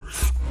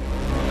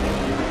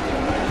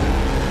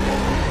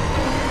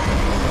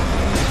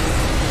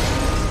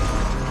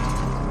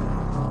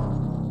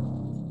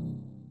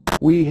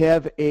We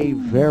have a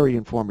very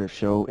informative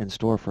show in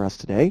store for us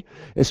today,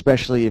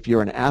 especially if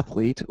you're an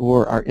athlete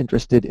or are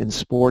interested in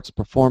sports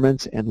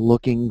performance and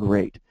looking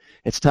great.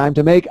 It's time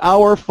to make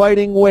our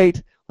fighting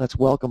weight. Let's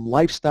welcome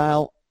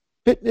lifestyle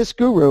fitness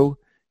guru,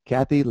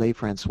 Kathy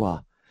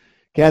LeFrancois.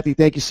 Kathy,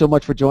 thank you so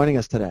much for joining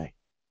us today.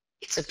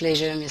 It's a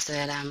pleasure, Mr.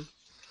 Adam.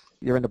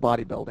 You're into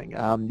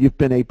bodybuilding. You've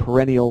been a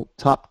perennial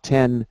top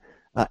 10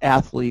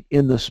 athlete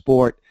in the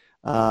sport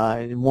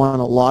and won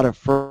a lot of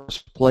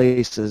first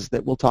places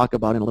that we'll talk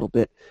about in a little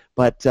bit.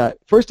 But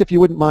first, if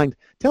you wouldn't mind,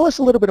 tell us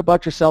a little bit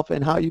about yourself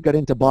and how you got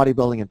into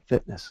bodybuilding and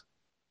fitness.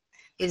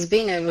 It's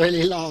been a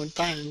really long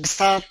time.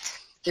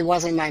 It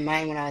was in my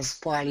mind when I was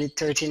probably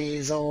 13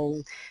 years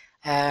old.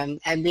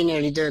 I've been a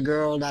little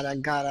girl that I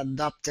got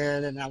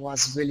adopted, and I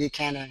was really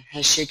kind of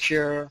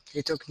insecure.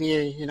 It took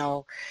me,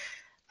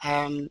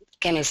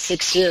 kind of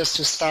 6 years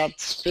to start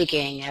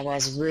speaking. I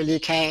was really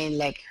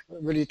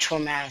really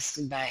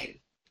traumatized by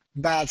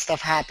bad stuff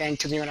happened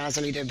to me when I was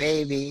a little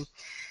baby.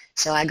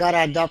 So I got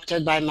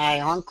adopted by my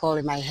uncle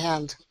in my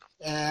hand,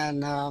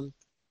 and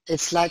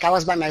it's like I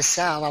was by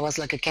myself. I was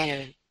like a kind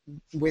of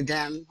with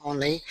them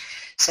only.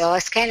 So I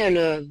was kind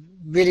of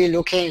really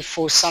looking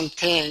for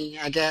something,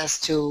 I guess,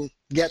 to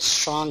get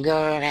stronger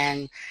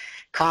and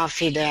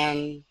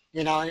confident.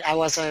 I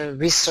was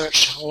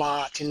research a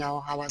lot.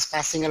 I was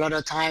passing a lot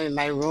of time in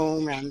my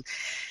room and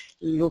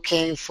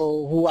looking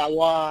for who I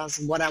was,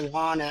 what I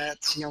wanted,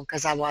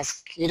 because I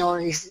was,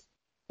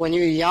 when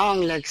you're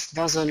young, like, it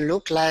doesn't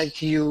look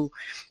like you.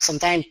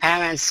 Sometimes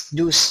parents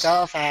do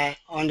stuff at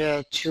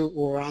under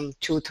 2,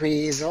 3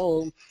 years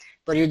old,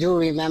 but you do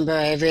remember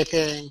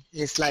everything.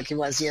 It's like it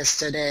was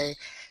yesterday.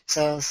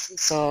 So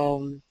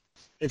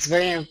it's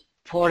very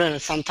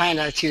important sometimes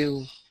that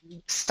you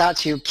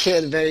start your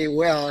kid very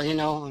well,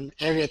 on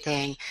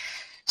everything.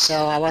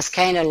 So I was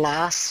kind of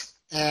lost,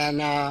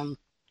 and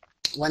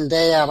one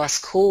day I was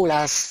cool.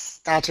 I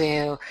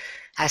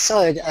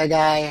saw a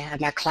guy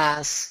at my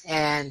class,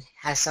 and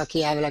I saw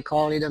he had like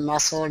all the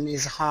muscle in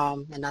his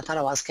arm, and I thought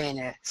I was kind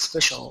of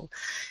special.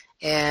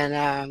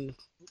 And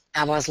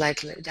I was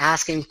like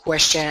asking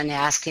questions,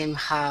 asking him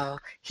how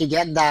he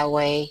get that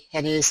way,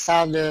 and he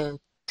started to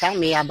tell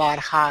me about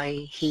how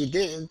he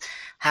did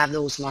have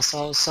those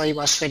muscles. So he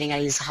was training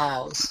at his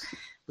house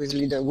with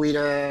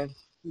little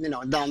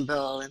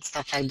dumbbell and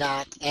stuff like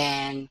that.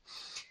 And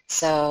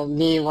so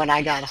when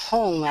I got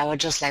home, I was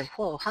just like,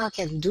 whoa, how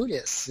can I do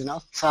this,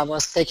 So I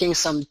was taking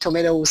some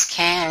tomatoes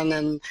can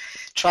and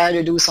try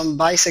to do some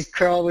bicep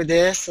curl with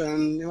this,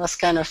 and it was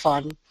kind of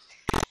fun.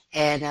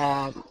 And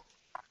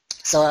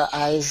so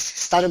I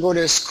started to go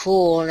to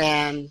school,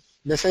 and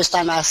the first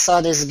time I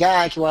saw this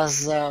guy, he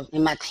was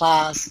in my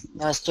class.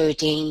 I was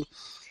 13,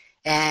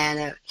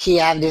 and he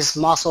had this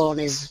muscle on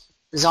his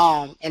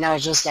arm, and I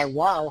was just like,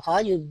 wow,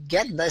 how do you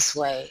get this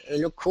way?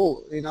 It looked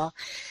cool,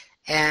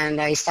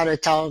 And he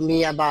started telling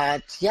me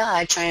about,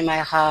 I train my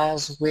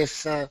house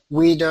with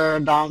weeder,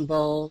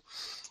 dumbbell,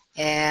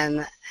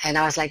 and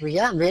I was like, well,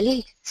 yeah,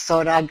 really?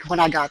 So when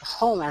I got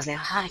home, I was like,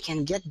 I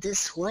can get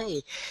this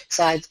way.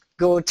 So I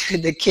go to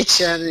the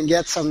kitchen and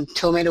get some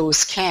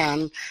tomatoes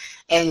can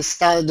and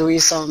start doing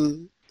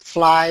some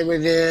fly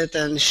with it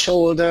and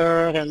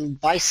shoulder and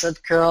bicep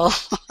curl.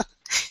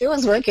 It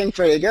was working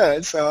pretty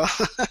good. So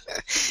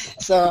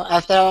so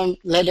after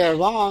later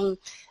on,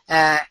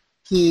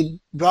 he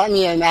brought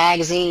me a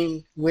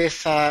magazine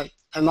with a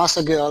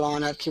muscle girl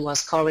on it. He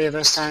was Corey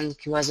Everson.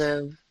 He was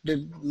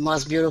the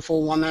most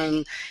beautiful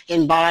woman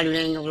in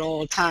bodybuilding of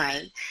all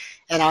time.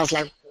 And I was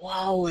like,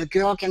 wow, a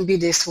girl can be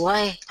this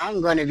way.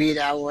 I'm going to be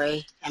that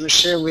way. I'm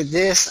sure with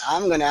this,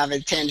 I'm going to have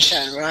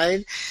attention,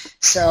 right?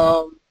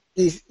 So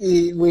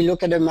we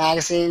look at the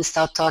magazine,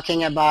 start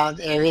talking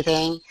about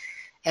everything.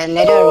 And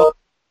later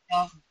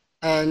on,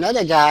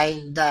 another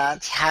guy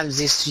that has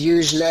these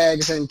huge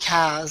legs and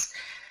calves,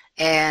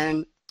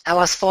 and I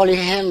was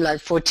following him like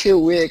for 2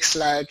 weeks.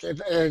 Like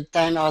every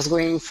time I was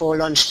going for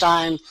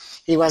lunchtime,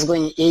 he was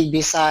going to eat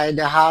beside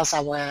the house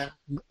where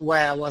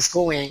I was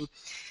going.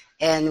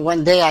 And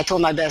one day I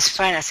told my best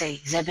friend, I said,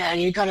 Isabel,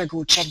 you gotta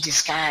go check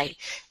this guy.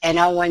 And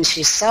now when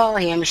she saw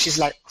him, she's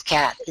like,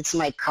 Kat, it's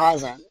my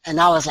cousin. And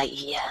I was like,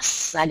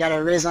 yes, I got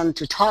a reason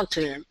to talk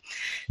to him.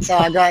 So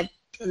I got,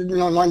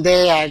 one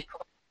day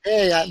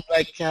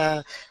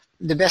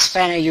the best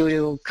friend of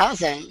your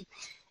cousin.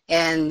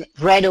 And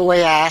right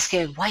away I asked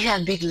him, why you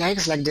have big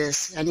legs like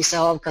this? And he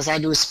said, oh, because I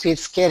do speed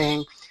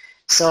skating.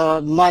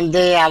 So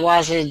Monday I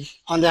was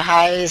on the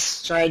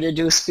ice trying to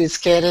do speed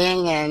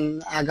skating,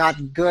 and I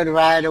got good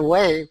right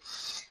away.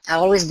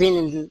 I've always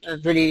been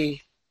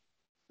really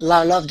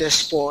love the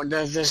sport.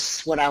 That's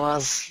just what I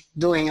was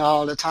doing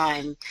all the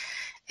time.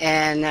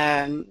 And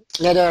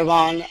later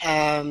on,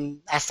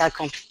 I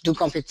started do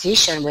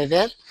competition with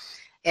it.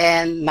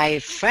 And my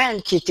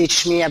friend, he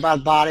teach me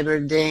about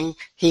bodybuilding.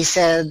 He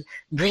said,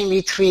 bring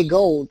me 3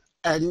 gold.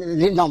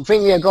 No,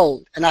 bring me a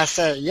gold. And I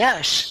said,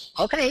 yes,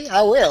 okay,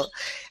 I will.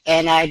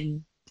 And I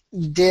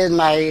did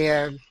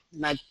my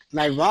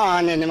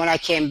run, and then when I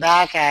came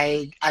back,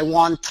 I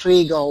won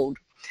 3 gold.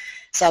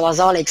 So I was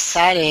all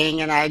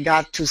exciting, and I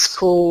got to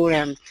school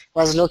and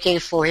was looking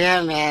for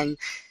him, and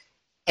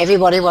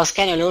everybody was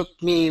kind of looked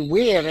at me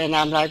weird, and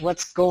I'm like,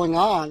 what's going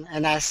on?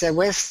 And I said,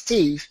 where's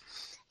Steve?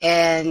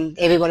 And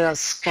everybody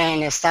was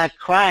kind of start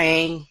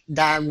crying.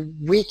 That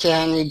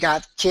weekend, he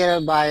got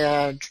killed by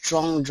a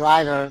drunk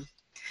driver.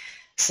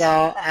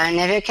 So I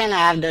never can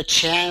have the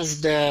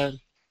chance to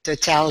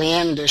tell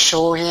him, to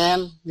show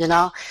him, you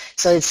know.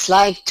 So it's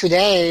like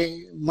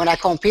today when I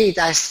compete,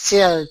 I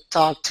still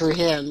talk to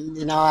him.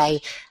 You know,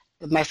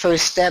 my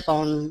first step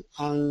on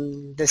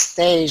the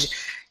stage,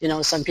 you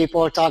know, some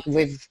people talk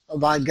with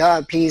about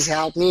God, please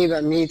help me,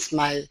 but me it's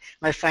my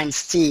friend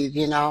Steve.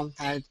 You know,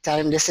 I tell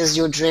him this is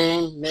your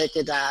dream, make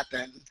it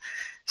happen.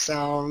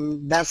 So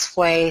that's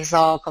where it's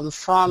all come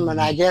from,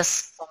 and I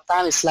guess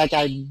sometimes it's like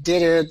I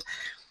did it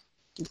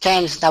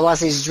kind of, that was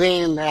his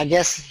dream, but I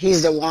guess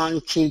he's the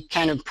one he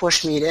kind of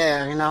pushed me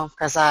there, you know,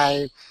 because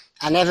I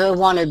never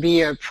want to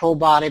be a pro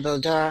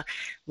bodybuilder.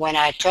 When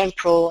I turned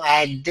pro,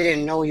 I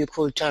didn't know you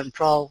could turn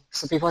pro.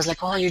 So people was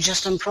like, oh, you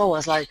just turned pro. I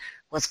was like,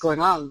 what's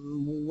going on?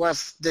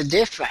 What's the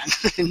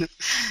difference?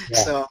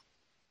 Yeah.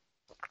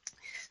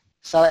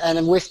 So,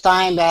 and with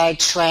time I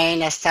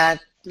trained, I start,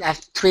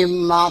 after 3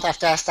 months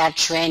after I start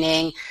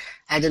training,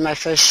 I did my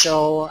first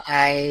show.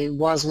 I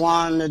was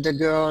one of the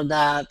girl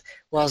that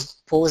was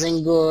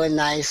posing good,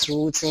 nice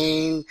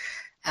routine.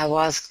 I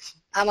was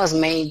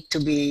made to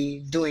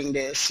be doing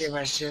this. It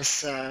was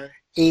just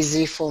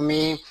easy for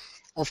me.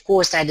 Of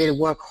course, I did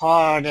work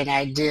hard, and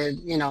I did,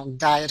 you know,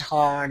 diet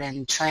hard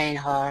and train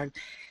hard.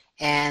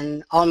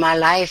 And all my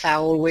life, I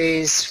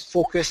always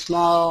focused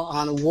more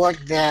on work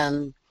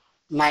than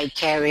my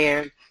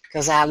career,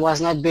 because I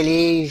was not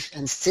believe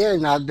and still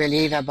not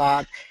believe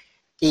about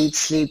eat,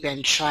 sleep,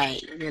 and train.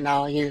 You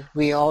know,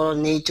 we all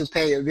need to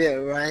pay a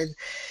bill, right?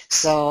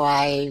 So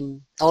I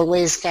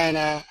always kind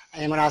of,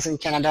 and when I was in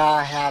Canada,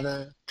 I have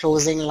a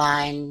clothing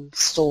line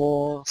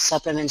store,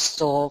 supplement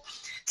store.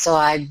 So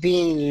I've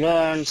been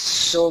learned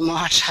so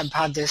much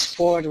about the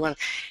sport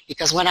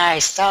because when I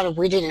started,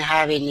 we didn't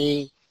have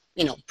any,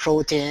 you know,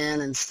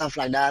 protein and stuff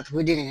like that.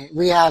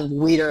 We have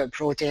wheater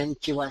protein.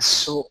 It was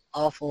so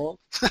awful,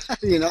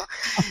 you know.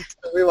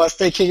 So we was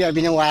taking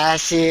amino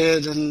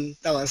acid, and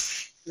that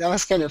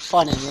was kind of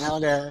funny, you know,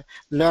 to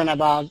learn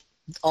about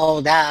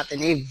all that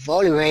and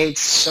evaluate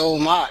so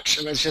much.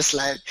 It was just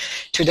like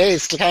today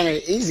it's kind of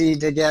easy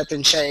to get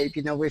in shape,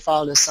 you know, with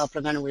all the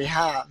supplement we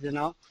have, you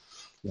know.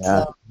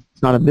 Yeah. So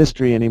It's not a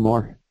mystery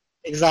anymore.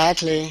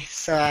 exactly.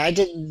 So I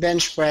did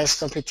bench press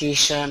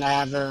competition. I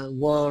have a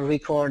world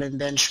record in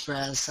bench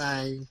press.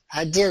 I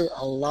did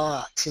a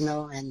lot, you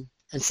know, and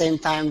at the same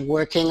time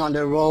working on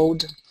the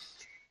road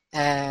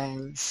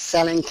and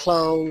selling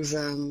clothes,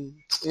 and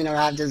you know,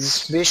 have the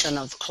distribution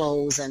of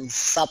clothes and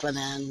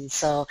supplements.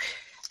 So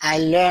I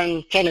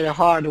learned kind of the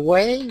hard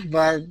way,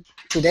 but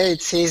today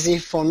it's easy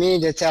for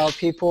me to tell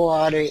people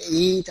how to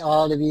eat,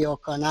 how to be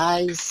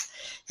organized.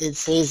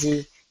 It's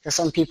easy because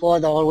some people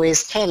they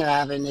always kind of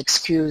have an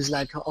excuse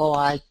like, oh,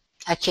 I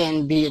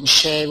can't be in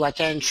shape, I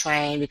can't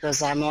train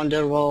because I'm on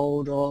the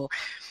road, or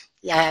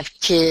I have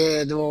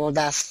kids, or all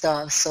that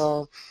stuff.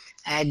 So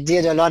I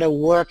did a lot of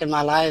work in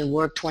my life,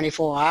 work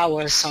 24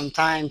 hours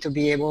sometimes to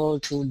be able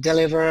to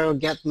deliver,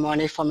 get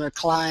money from a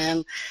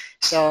client.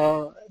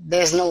 So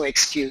there's no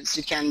excuse.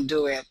 You can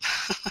do it.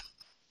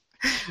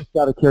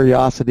 Out of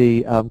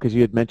curiosity, because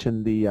you had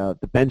mentioned the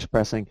bench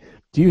pressing,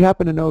 do you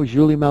happen to know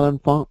Julie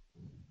Malenfant?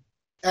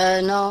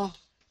 No.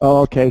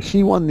 Oh, okay.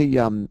 She won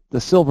the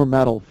silver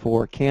medal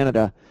for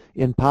Canada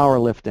in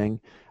powerlifting.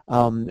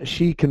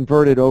 She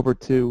converted over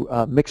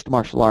to mixed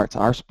martial arts,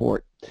 our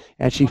sport,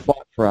 and she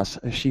fought for us.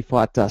 She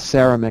fought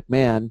Sarah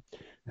McMahon,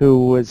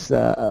 who was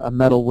a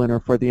medal winner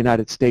for the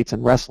United States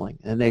in wrestling,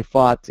 and they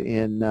fought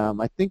in.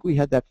 I think we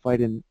had that fight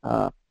in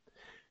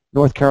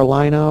North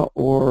Carolina,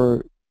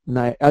 or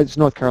it's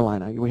North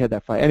Carolina. We had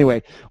that fight.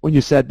 Anyway, when you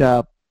said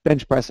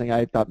bench pressing,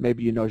 I thought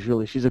maybe you know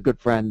Julie. She's a good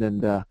friend,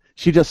 and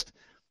she just.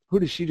 Who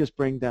did she just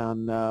bring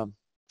down?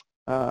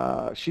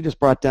 She just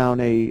brought down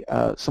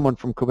someone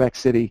from Quebec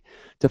City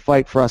to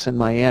fight for us in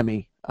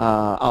Miami.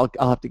 I'll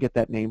have to get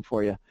that name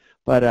for you.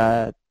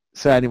 But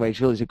so anyway,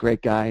 Julie's a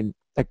great guy and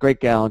a great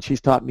gal, and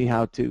she's taught me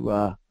how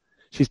to.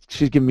 She's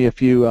given me a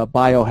few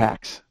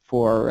biohacks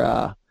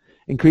for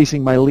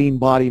increasing my lean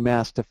body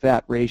mass to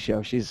fat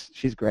ratio.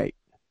 She's great.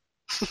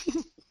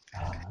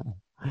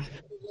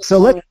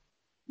 So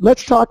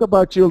let's talk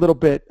about you a little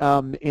bit.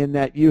 In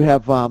that you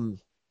have.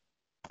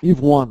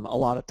 You've won a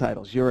lot of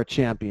titles. You're a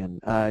champion.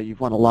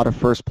 You've won a lot of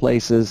first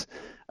places.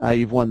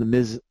 You've won the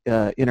Ms.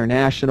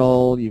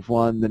 International. You've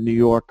won the New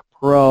York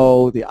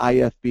Pro, the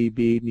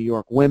IFBB New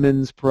York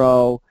Women's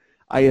Pro,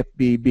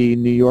 IFBB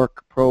New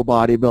York Pro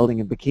Bodybuilding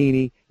and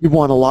Bikini. You've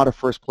won a lot of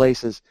first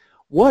places.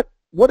 What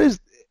is?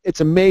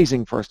 It's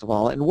amazing, first of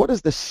all. And what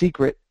is the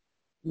secret,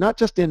 not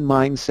just in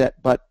mindset,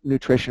 but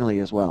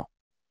nutritionally as well?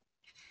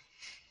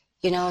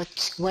 You know,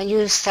 when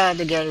you start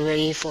to get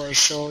ready for a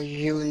show,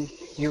 you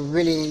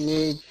really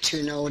need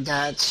to know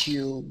that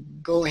you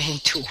going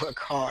to work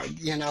hard,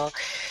 you know.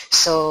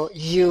 So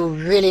you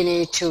really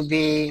need to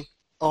be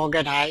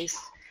organized.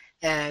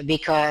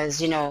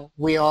 because,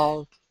 we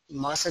all,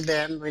 most of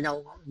them,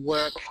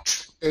 work,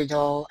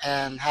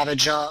 and have a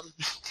job.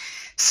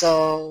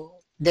 So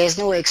there's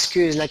no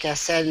excuse. Like I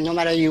said, no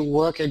matter you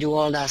work or do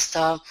all that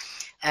stuff,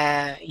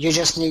 you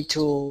just need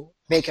to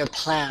make a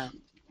plan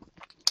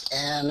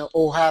and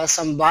or have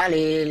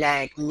somebody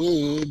like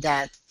me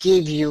that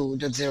give you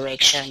the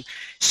direction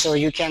so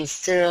you can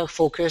still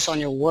focus on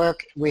your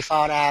work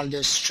without have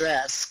the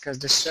stress because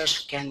the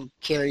stress can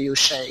kill you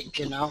shape.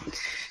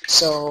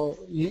 So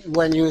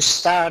when you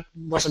start,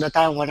 most of the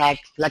time when I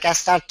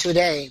start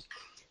today,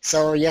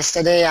 so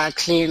yesterday I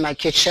cleaned my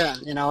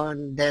kitchen,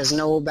 and there's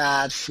no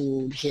bad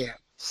food here.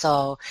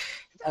 So,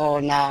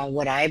 now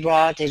what I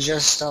brought is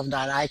just stuff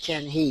that I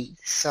can eat.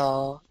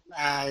 So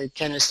I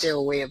can stay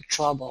away of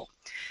trouble.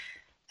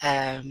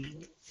 Um,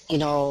 you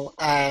know,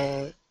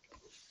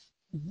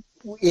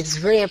 it's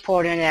very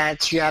important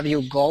that you have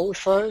your goal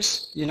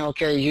first.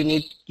 Okay,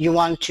 you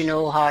want to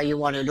know how you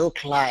want to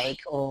look like,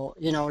 or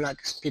like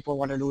people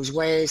want to lose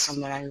weight,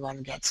 somebody want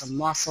to get some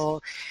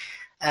muscle.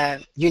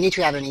 You need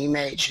to have an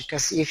image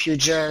because if you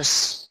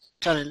just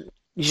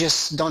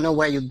don't know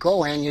where you're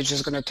going, you're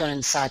just gonna turn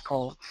in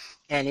circle,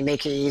 and it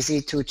make it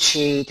easy to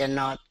cheat and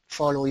not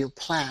follow your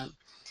plan.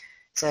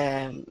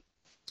 So,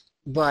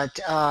 but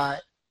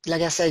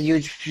like I said,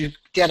 you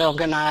get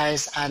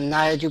organized at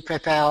night. You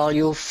prepare all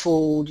your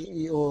food.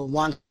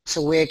 Once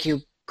a week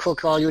you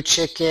cook all your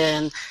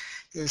chicken,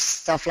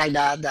 stuff like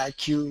that.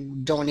 That you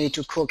don't need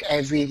to cook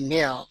every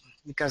meal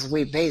because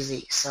we're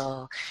busy.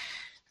 So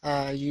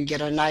you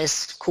get a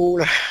nice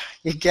cooler.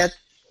 You get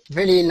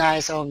really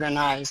nice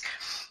organized.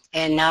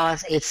 And now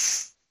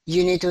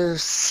you need to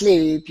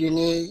sleep.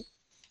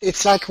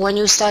 It's like when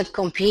you start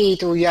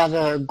compete or you have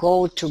a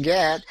goal to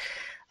get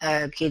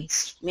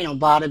kids,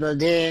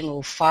 bodybuilding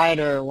or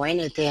fighter or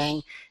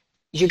anything,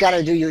 you got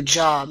to do your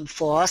job.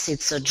 For us,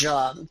 it's a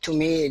job. To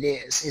me, it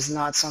is. It's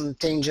not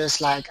something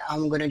just like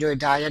I'm going to do a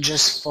diet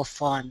just for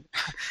fun.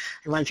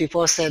 When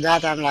people say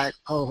that, I'm like,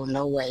 oh,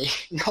 no way.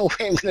 No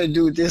way I'm going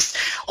to do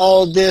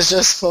all this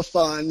just for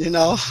fun.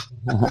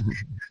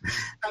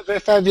 I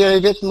prefer be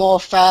a bit more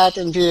fat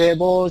and be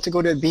able to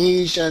go to the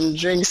beach and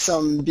drink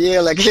some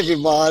beer like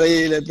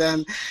everybody. And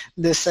then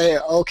they say,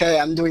 okay,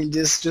 I'm doing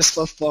this just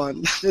for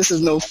fun. This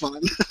is no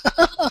fun.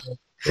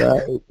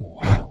 Right.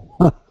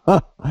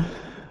 But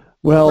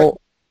Well,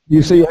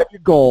 you say you have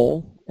your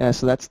goal,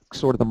 so that's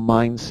sort of the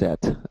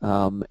mindset,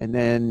 and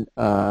then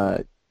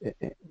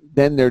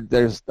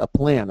there's a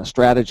plan, a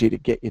strategy to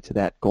get you to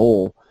that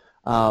goal.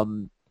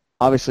 Um,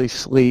 Obviously,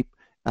 sleep.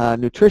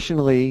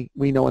 Nutritionally,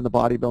 we know in the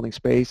bodybuilding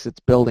space, it's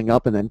building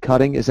up and then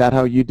cutting. Is that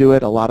how you do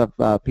it? A lot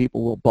of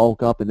people will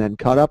bulk up and then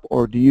cut up,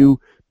 or do you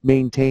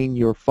maintain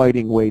your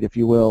fighting weight, if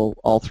you will,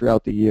 all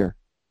throughout the year?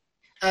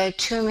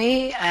 to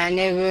me, I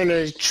never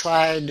really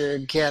try to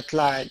get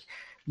like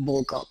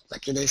bulk up,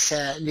 like they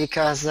said,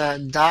 because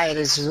diet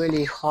is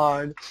really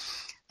hard.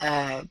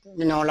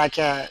 Like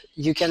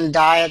you can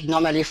diet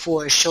normally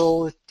for a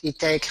show, it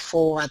takes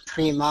 4 or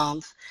 3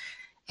 months,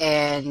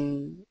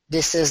 and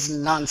this is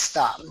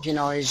non-stop.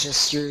 It's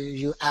just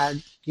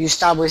you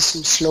start with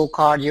some slow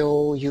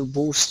cardio, you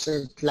boost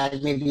it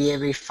like maybe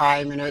every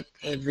 5 minutes,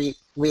 every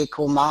week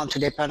or month, to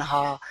depend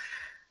how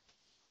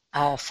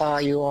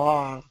far you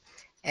are.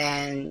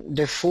 And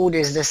the food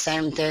is the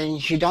same thing.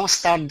 You don't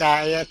start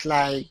diet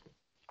like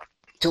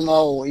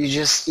tomorrow. You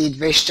just eat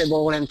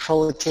vegetable and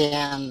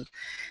protein.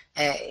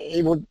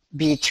 It would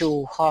be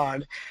too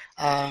hard.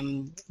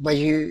 But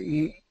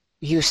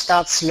you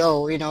start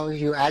slow.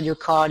 You add your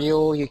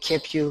cardio, you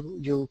keep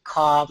your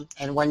carb,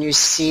 and when you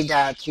see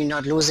that you're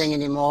not losing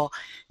anymore,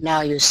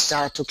 now you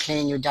start to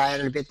clean your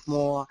diet a little bit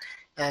more.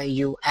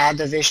 You add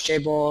the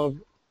vegetable,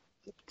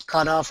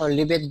 cut off a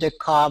little bit the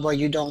carb, or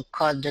you don't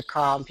cut the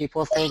carb.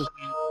 People think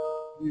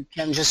you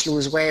can just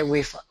lose weight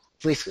with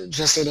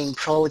just eating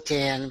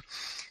protein.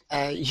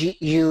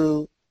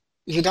 You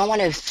don't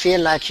want to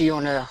feel like you're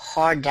on a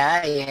hard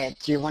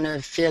diet. You want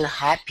to feel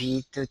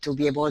happy to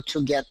be able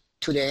to get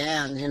to the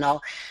end.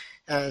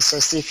 So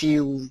if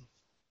you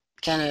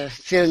kind of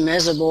feel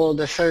miserable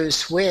the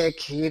first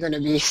week, it's going to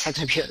be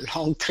a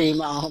long 3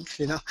 months.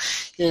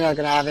 You're not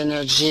going to have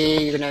energy,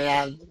 you're going to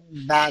have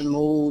bad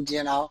mood.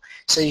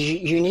 So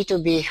you need to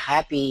be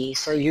happy.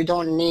 So you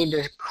don't need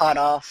to cut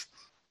off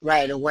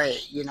right away.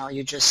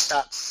 You just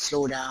start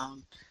slow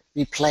down,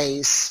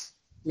 replace,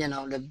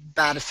 the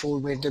bad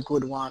food with the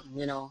good one,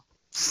 cut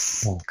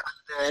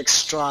the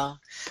extra,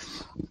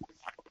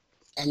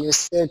 and you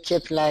still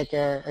keep like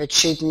a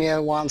cheat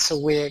meal once a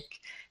week.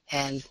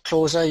 And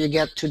closer you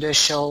get to the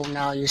show,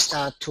 now you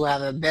start to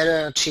have a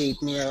better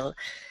cheat meal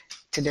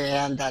to the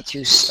end that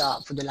you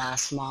stop for the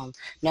last month.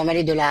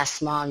 Normally the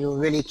last month you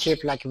really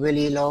keep like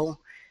really low.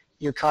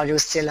 Your cardio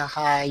is still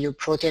high, your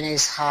protein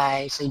is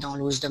high, so you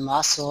don't lose the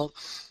muscle.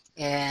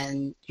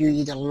 And you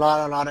eat a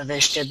lot of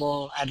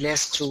vegetable, at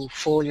least to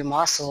full your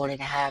muscle and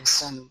have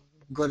some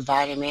good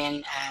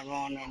vitamin,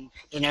 iron, and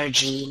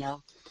energy.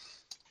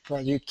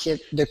 But you keep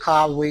the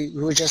carb,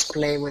 we just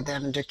play with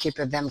them to keep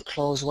them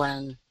close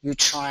when you're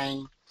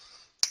trying.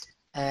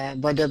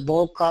 But the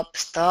bulk up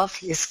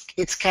stuff is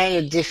it's kind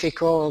of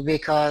difficult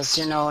because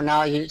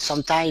now you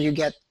sometimes you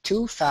get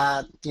too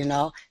fat,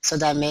 so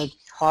that make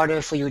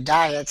harder for your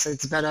diet. So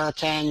it's better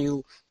can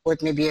you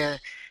put maybe a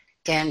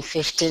 10,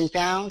 15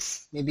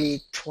 pounds,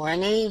 maybe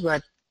 20,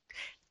 but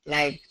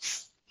like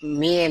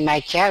me in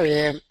my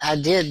career, I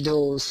did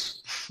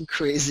those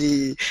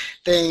crazy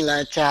thing.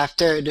 Like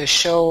after the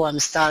show, I'm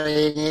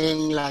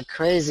starting like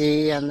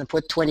crazy and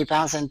put 20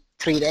 pounds in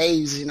 3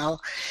 days. I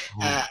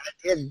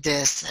did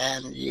this,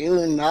 and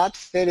you're not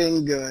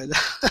feeling good.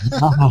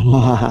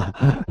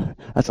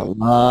 That's a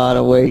lot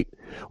of weight.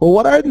 Well,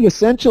 what are the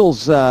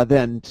essentials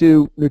then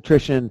to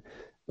nutrition?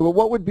 Well,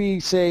 what would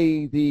be,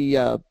 say,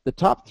 the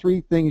top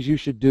three things you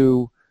should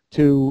do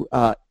to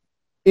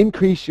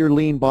increase your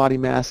lean body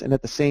mass and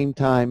at the same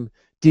time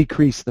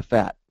decrease the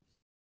fat?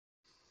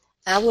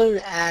 I will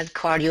add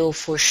cardio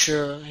for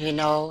sure, and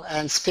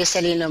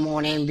especially in the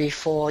morning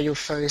before your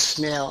first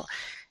meal.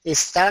 It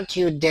start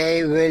your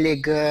day really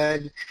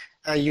good.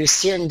 You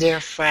see a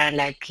different,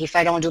 like if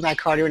I don't do my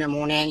cardio in the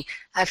morning,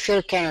 I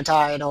feel kind of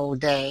tired all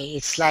day.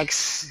 It's like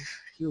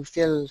you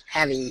feel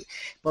heavy.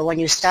 But when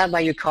you start by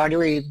your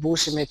cardio, it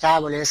boosts your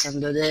metabolism.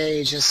 The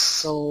day is just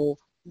so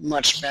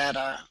much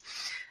better.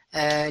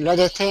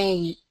 Another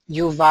thing,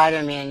 your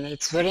vitamin.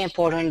 It's very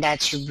important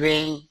that you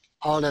bring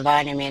all the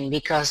vitamin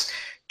because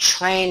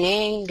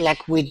training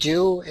like we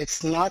do,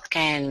 it's not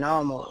kind of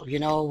normal.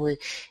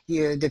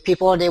 The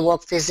people they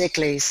work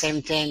physically,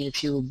 same thing.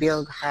 If you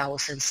build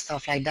house and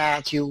stuff like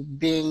that, you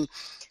being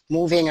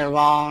moving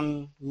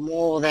around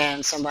more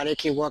than somebody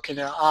can work in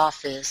the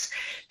office.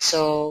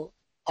 So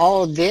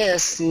all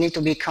this need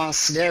to be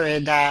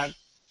considered that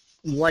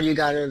what you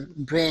gotta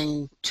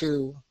bring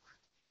to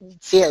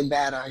feel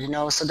better,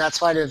 So that's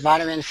why the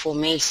vitamin for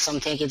me is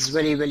something it's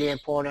really, really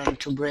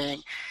important to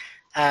bring.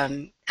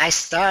 I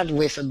start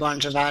with a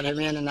bunch of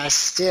vitamin and I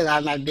still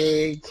have my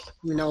big,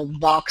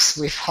 box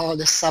with all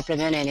the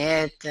supplement in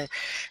it.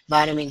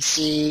 Vitamin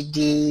C,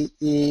 D,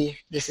 E,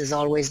 this is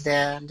always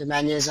there. The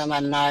magnesium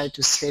at night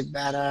to sleep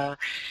better,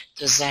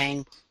 the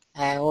zinc.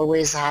 I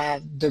always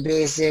have the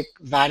basic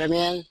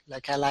vitamin,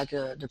 like I like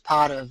the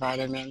powder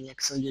vitamin,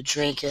 like so you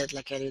drink it,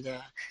 like I did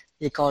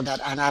they call that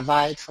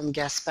Anavite from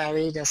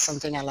Gaspari. That's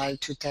something I like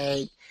to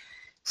take.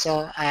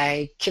 So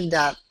I keep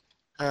that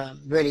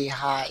really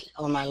high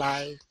on my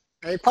life.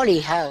 It probably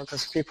helps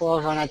because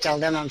people, when I tell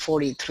them I'm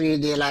 43,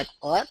 they're like,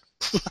 what?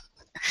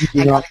 You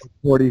do I not got look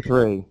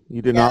 43.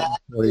 You do not yeah,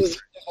 look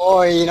 43.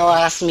 or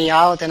ask me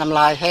out, and I'm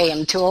like, hey,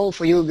 I'm too old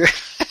for you, girl.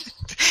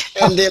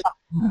 And they're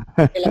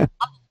like,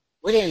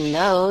 we didn't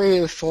know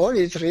you were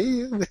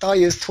 43. We thought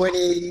you was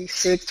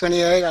 26,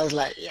 28. I was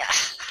like, yeah.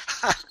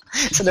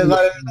 So the You look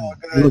vitamins young. are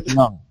You look good.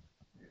 young.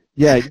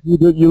 Yeah,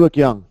 you look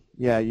young.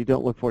 Yeah, you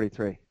don't look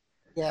 43.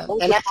 Yeah, What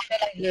was and the I feel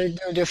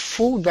like the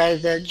food,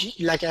 right,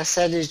 like I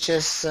said, is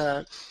just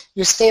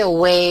you stay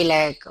away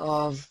like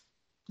of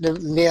the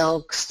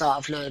milk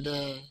stuff, like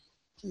the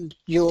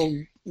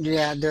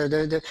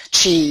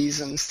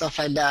cheese and stuff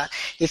like that.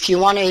 If you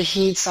want to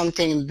eat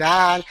something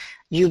bad,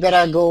 you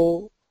better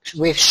go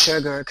with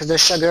sugar because the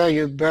sugar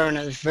you burn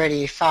it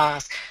very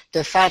fast.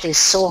 The fat is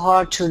so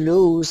hard to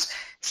lose.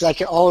 It's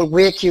like all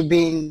week you've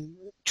been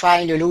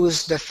trying to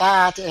lose the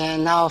fat,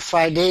 and now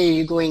Friday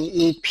you go and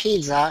eat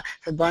pizza,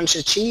 a bunch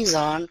of cheese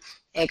on,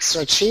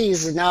 extra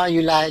cheese. And now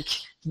you like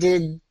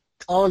did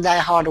all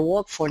that hard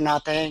work for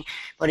nothing.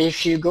 But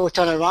if you go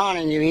turn around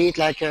and you eat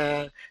like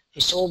a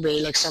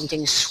sorbet, like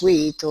something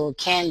sweet or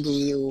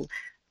candy or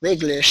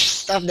Wiglish,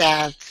 stuff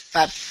that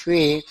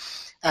fat-free,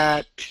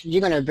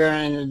 you're gonna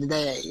burn in the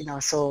day,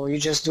 So you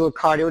just do a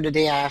cardio the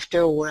day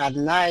after or at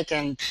night,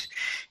 and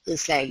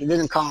it's like it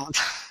didn't count.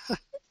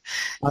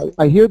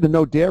 I hear the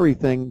no dairy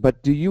thing,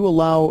 but do you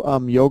allow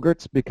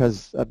yogurts?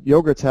 Because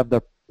yogurts have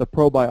the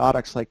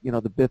probiotics like, the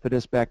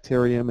bifidus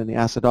bacterium and the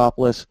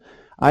acidophilus.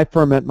 I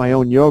ferment my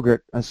own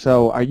yogurt.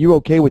 So are you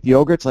okay with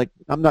yogurts? Like,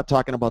 I'm not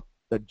talking about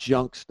the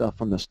junk stuff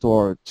from the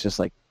store. It's just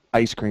like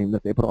ice cream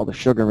that they put all the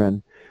sugar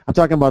in. I'm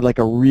talking about like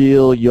a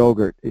real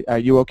yogurt. Are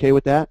you okay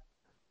with that?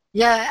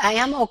 Yeah, I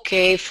am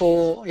okay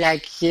for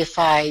like if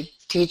I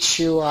teach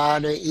you how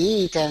to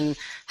eat and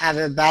have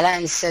a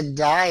balanced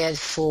diet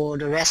for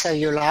the rest of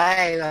your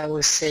life, I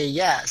would say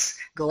yes,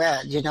 go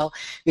ahead,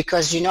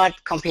 because you're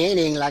not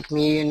competing like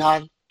me. You're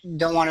not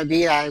don't want to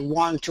be like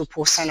 1,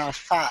 2% of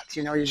fat.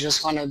 You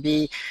just want to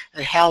be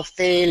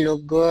healthy,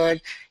 look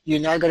good. You're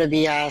not going to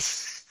be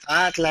as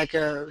fat like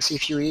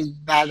if you eat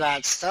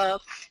bad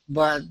stuff.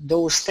 But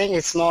those things,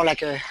 it's more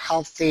like a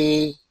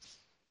healthy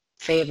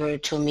favor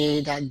to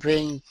me that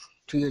bring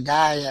to your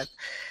diet.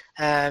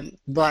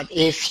 But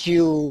if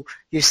you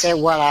say,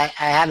 well, I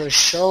have a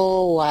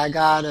show, I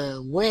got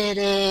a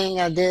wedding,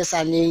 this,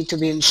 I need to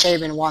be in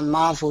shape in 1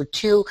 month or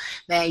two,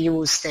 then you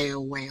will stay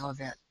away of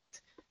it.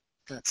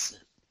 That's it.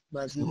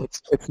 But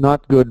It's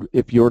not good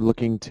if you're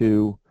looking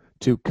to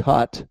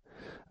cut,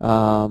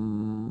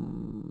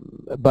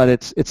 but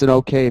it's an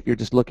okay if you're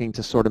just looking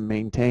to sort of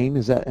maintain.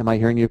 Am I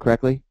hearing you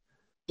correctly?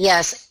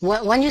 yes,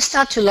 when you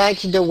start to like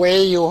the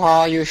way you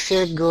are, you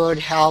feel good,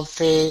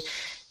 healthy,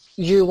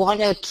 you want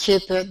to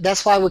keep it.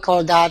 That's why we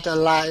call that a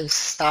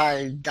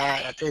lifestyle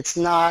diet. It's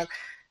not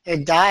a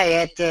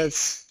diet.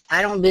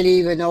 I don't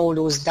believe in all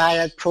those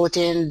diet,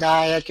 protein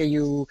diet.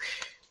 You're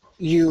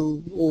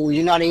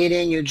not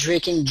eating, you're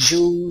drinking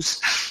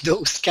juice,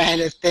 those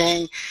kind of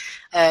thing.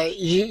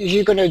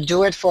 You're gonna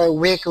do it for a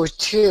week or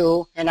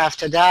two, and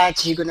after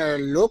that, you're gonna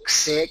look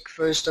sick.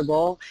 First of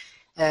all,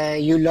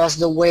 you lost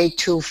the weight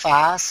too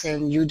fast,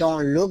 and you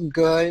don't look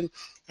good.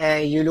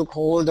 You look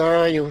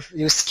older.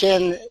 Your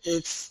skin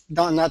it's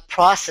not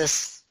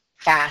processed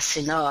fast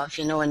enough,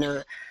 and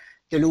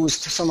you lose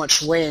so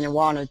much weight in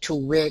 1 or 2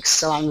 weeks.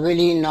 So I'm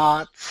really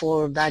not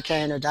for that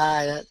kind of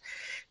diet.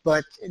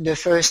 But the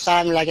first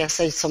time, like I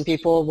said, some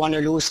people want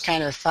to lose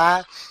kind of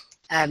fat.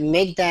 I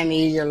make them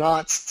eat a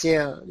lot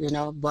still,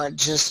 but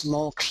just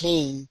more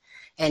clean.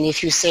 And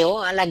if you say, oh,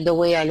 I like the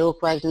way I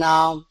look right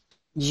now,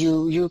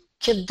 you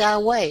keep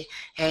that way.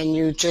 And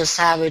you just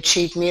have a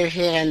cheat meal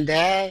here and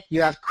there.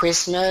 You have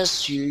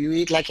Christmas, you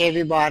eat like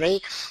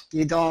everybody.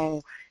 You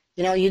don't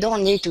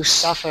need to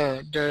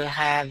suffer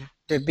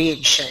to be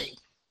in shape,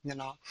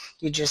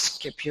 You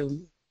just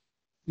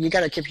you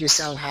got to keep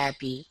yourself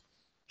happy.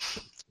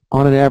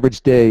 On an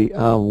average day,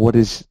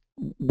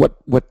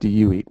 what do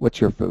you eat? What's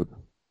your food?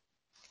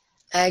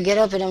 I get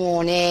up in the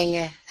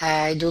morning,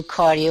 I do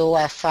cardio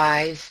at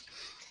 5,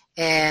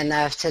 and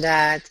after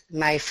that,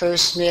 my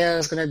first meal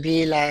is going to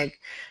be like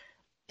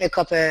a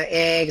couple of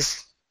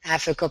eggs,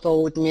 half a cup of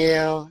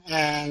oatmeal,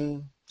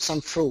 and some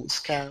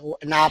fruits.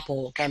 An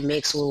apple can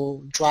mix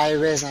with dry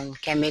resin,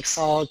 can mix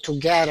all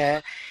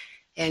together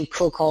and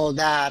cook all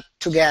that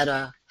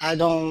together. I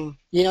don't,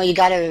 you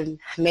gotta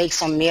make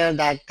some meal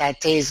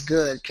that tastes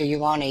good because you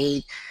want to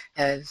eat.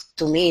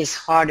 To me, it's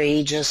hard to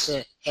eat just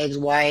eggs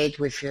white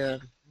with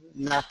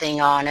nothing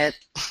on it,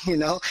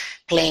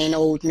 plain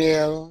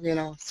oatmeal,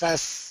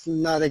 that's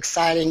not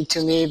exciting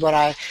to me, but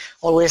I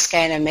always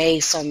kind of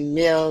make some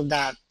meal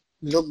that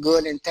look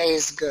good and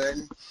taste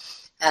good.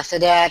 After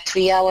that,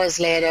 3 hours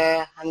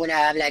later, I'm going to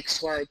have like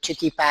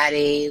chicky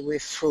patty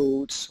with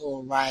fruits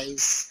or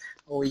rice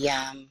or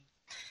yam.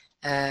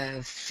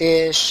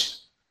 Fish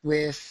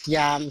with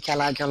yam can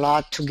like a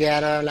lot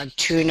together, like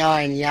tuna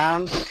and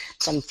yam.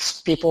 Some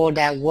people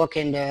that work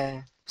on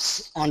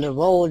the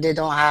road, they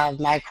don't have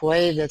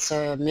microwave. That's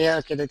a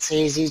milk and it's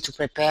easy to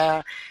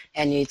prepare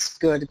and it's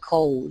good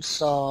cold.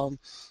 So,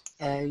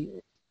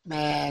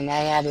 man, I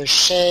have a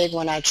shake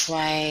when I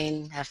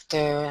train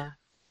after,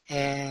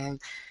 and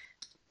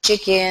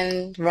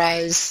chicken,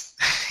 rice.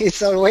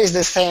 It's always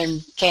the same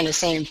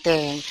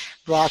thing.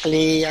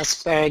 Broccoli,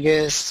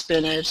 asparagus,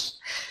 spinach.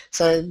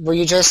 So, but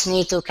you just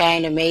need to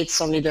kind of make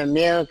some little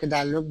milk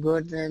that look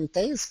good and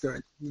taste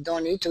good. You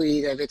don't need to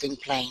eat everything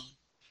plain.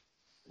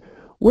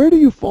 Where do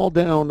you fall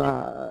down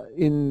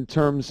in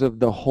terms of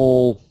the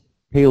whole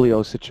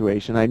paleo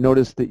situation? I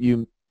noticed that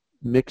you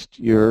mixed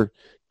your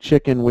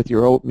chicken with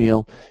your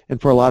oatmeal,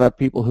 and for a lot of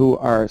people who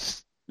are,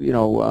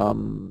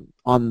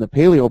 on the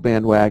paleo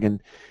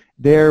bandwagon,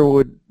 they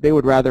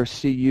would rather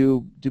see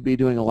you to be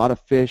doing a lot of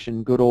fish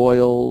and good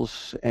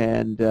oils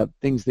and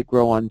things that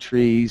grow on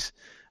trees.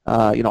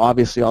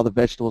 Obviously all the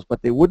vegetables,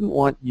 but they wouldn't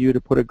want you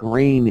to put a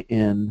grain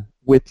in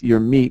with your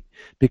meat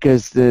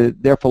because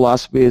their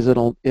philosophy is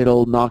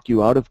it'll knock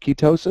you out of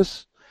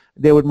ketosis.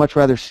 They would much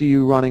rather see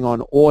you running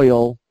on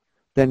oil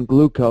than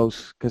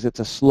glucose because it's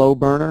a slow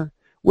burner.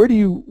 Where do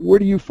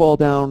you fall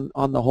down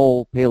on the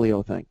whole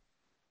paleo thing?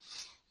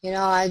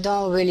 I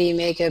don't really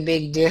make a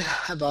big deal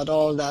about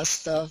all that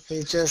stuff.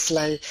 It's just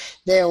like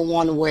they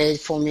want way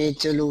for me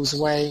to lose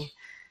weight.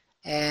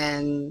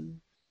 And,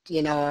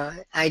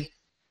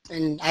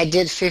 I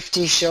did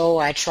 50 show.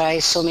 I tried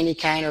so many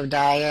kind of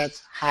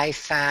diets, high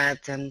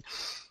fat and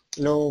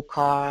low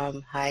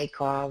carb, high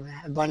carb,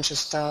 a bunch of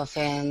stuff.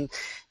 And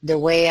the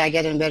way I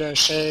get in better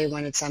shape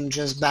when I'm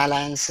just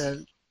balanced,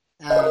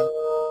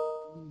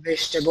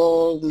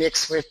 vegetable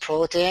mixed with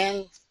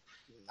protein.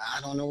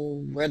 I don't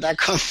know where that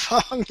comes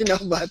from,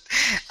 but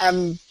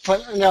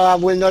I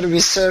will not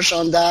research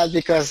on that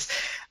because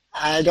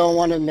I don't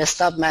want to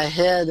mess up my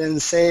head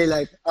and say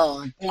like,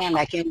 oh, damn,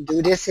 I can't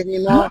do this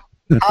anymore.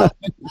 I'll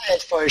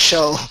diet for a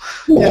show.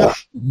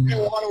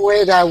 One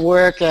way that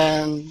work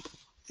and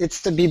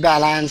it's to be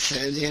balanced,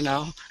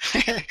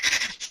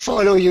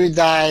 follow your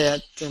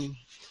diet. And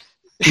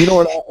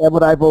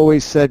what I've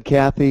always said,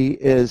 Kathy,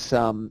 is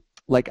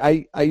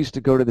I used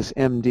to go to this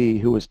MD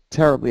who was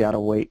terribly out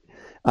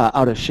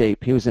of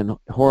shape. He was in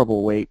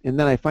horrible weight. And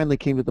then I finally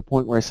came to the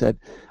point where I said,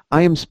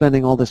 I am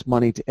spending all this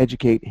money to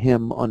educate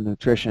him on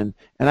nutrition.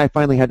 And I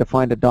finally had to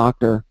find a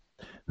doctor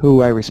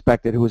who I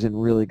respected, who was in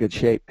really good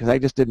shape, because I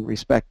just didn't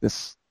respect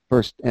this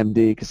first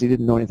MD because he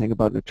didn't know anything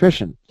about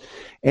nutrition.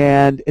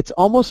 And it's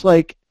almost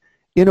like,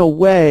 in a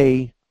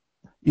way,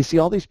 you see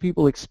all these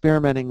people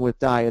experimenting with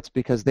diets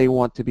because they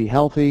want to be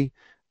healthy.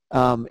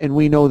 And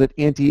we know that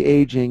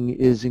anti-aging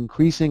is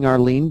increasing our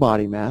lean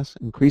body mass,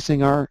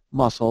 increasing our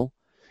muscle.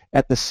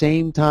 At the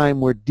same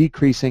time, we're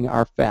decreasing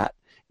our fat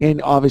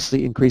and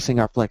obviously increasing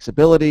our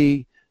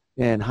flexibility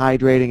and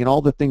hydrating and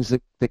all the things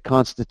that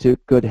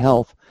constitute good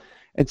health.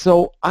 And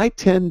so I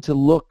tend to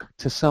look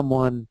to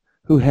someone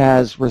who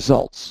has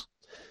results.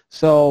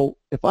 So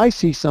if I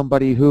see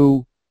somebody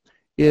who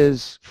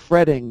is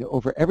fretting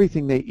over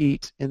everything they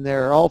eat and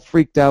they're all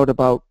freaked out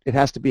about it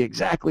has to be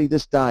exactly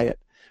this diet,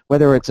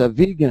 whether it's a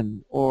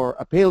vegan or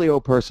a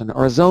paleo person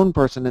or a zone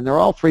person, and they're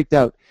all freaked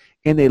out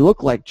and they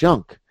look like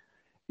junk,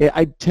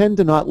 I tend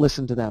to not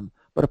listen to them.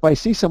 But if I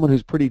see someone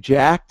who's pretty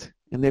jacked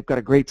and they've got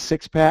a great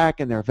six-pack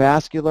and they're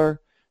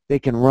vascular, they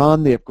can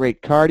run, they have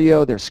great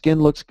cardio, their skin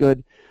looks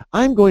good,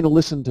 I'm going to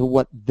listen to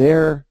what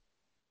they're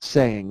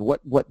saying,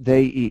 what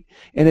they eat.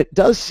 And it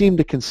does seem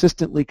to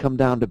consistently come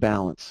down to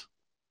balance.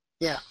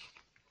 Yeah,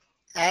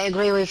 I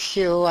agree with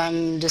you.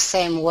 I'm the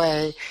same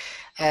way.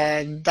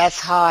 That's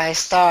how I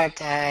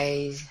start.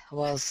 I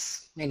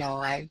was,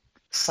 I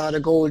saw the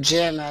Gold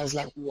Gym. I was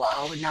like,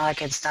 wow, now I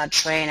can start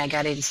training. I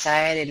got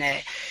inside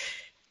and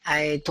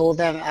I told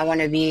them I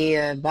want to be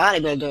a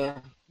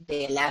bodybuilder.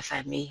 They laugh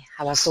at me.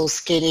 I was so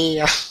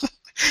skinny. I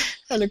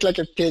looked like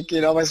a pig,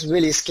 I was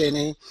really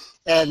skinny.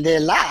 And they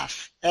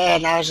laugh.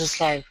 And I was just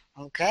like,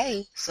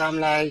 okay. So I'm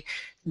like,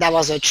 that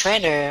was a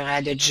trainer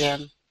at the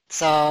gym.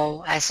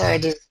 So I saw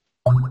this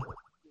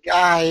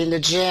guy in the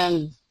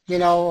gym,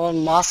 all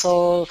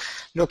muscle,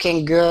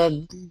 looking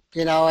good,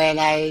 and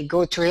I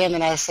go to him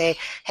and I say,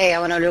 hey, I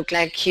want to look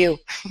like you.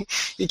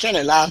 He kind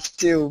of laughed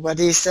too, but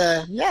he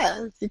said,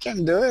 yeah, you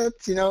can do it,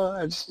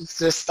 I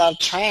just start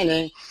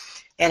training.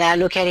 And I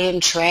look at him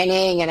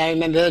training, and I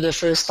remember the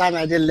first time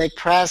I did leg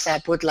press, I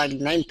put like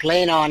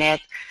nameplate on it,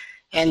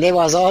 and they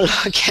was all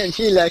looking at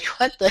me like,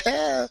 what the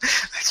hell?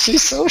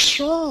 She's so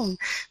strong.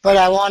 But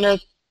I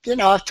wanted,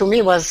 to me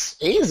it was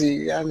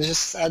easy.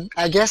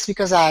 I guess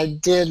because I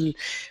did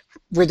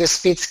with the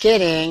speed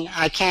skating,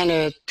 I kind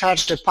of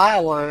touched the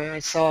power.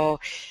 So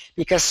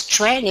because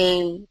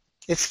training,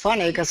 it's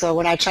funny because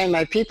when I train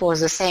my people,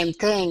 it's the same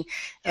thing.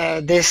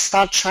 They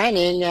start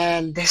training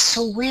and they're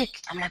so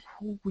weak. I'm like,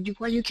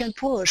 what you can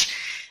push?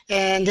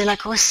 And they're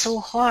like, oh, it's so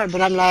hard.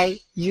 But I'm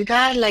like, you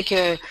got like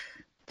a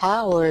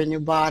power in your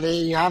body.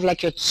 You have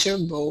like a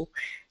turbo.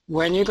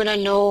 When you're gonna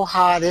know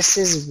how this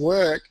is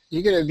work,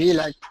 you're gonna be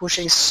like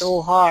pushing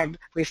so hard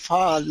with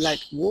hard, like,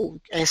 whoa,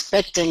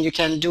 expecting you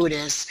can do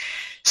this.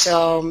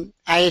 So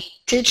I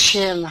teach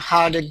him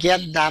how to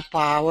get that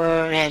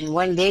power, and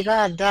when they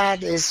got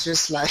that, it's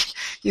just like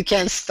you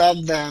can't stop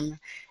them.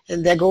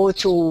 And they go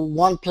to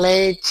 1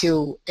 plate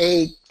to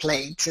 8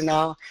 plates,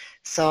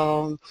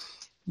 So,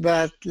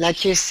 but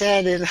like you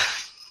said,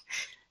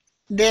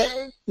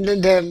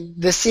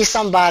 the see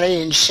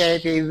somebody in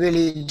shape, it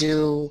really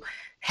do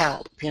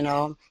help,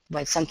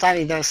 But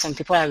sometimes there's some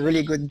people have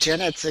really good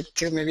genetics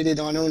too. Maybe they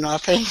don't know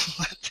nothing.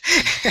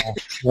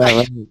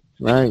 Yeah,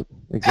 right,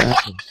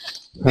 exactly.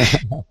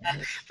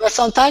 But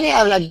sometimes you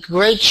have like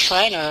great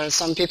trainers.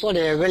 Some people,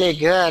 they're really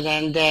good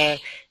and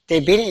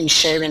they've been in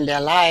shape in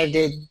their life.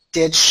 They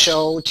did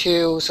show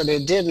too, so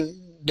they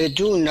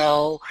do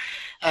know.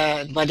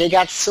 But they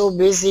got so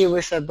busy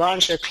with a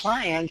bunch of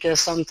clients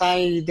because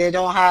sometimes they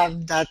don't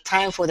have that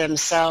time for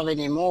themselves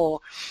anymore.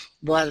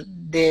 But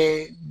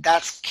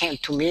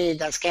to me,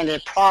 that's kind of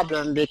a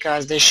problem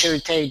because they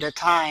should take the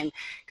time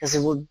because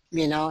it would,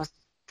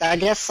 I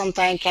guess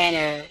sometimes kind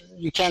of,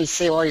 you can't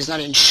say, oh, he's not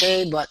in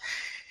shape, but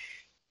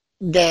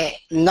they're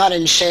not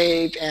in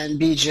shape and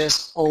be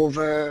just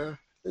over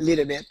a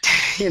little bit.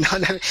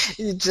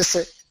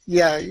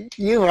 Yeah,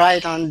 you're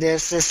right on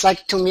this. It's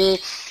like, to me,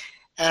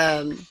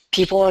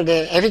 people,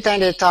 every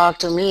time they talk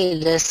to me,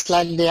 it's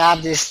like they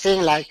have this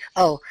thing like,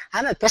 oh,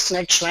 I'm a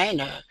personal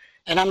trainer.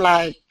 And I'm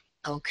like,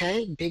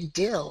 okay, big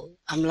deal.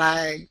 I'm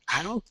like,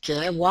 I don't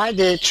care. Why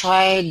they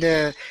try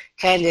to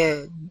kind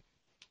of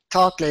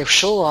talk like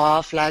show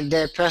off like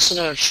their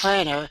personal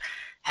trainer?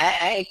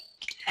 And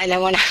I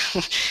want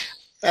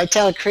I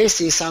tell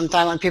Chrissy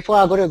sometimes when people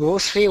are going to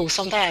grocery,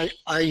 sometimes,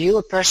 are you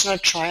a personal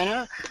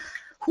trainer?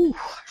 Whew,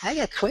 I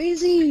get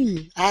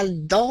crazy. I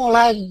don't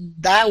like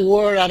that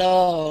word at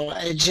all.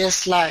 It's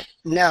just like,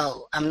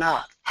 no, I'm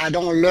not. I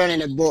don't learn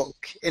in a book.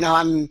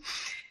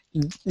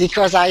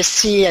 Because I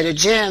see at the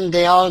gym,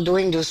 they all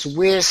doing this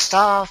weird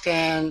stuff,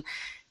 and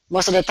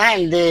most of the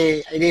time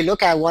they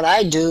look at what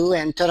I do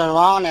and turn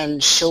around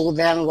and show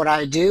them what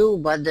I do,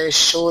 but they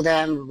show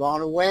them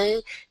wrong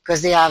way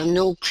because they have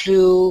no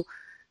clue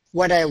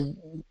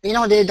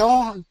they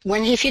don't,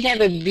 if you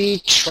never be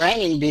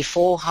training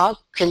before, how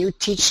can you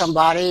teach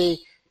somebody,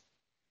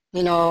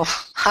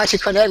 how to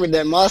connect with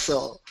their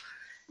muscle?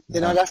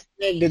 Yeah. That's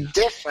the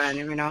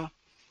difference,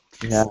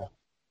 Yeah.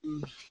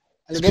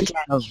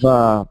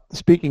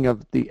 Speaking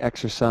of the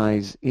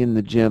exercise in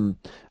the gym,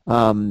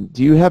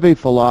 do you have a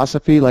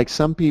philosophy? Like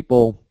some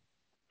people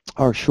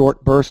are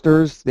short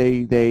bursters.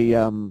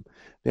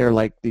 They're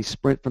like the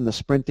sprint from the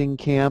sprinting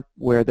camp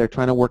where they're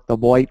trying to work the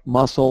white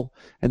muscle,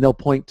 and they'll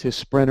point to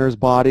sprinters'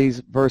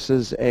 bodies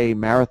versus a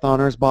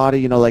marathoner's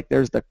body. Like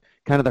there's the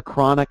kind of the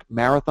chronic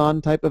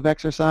marathon type of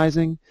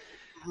exercising,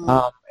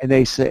 and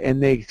they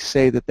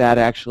say that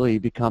actually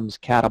becomes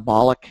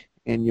catabolic,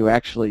 and you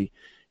actually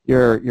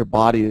your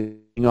body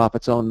is off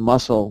its own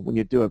muscle when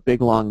you do a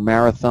big long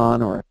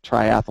marathon or a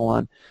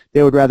triathlon.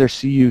 They would rather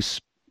see you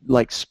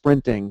like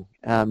sprinting,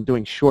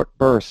 doing short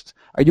bursts.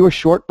 Are you a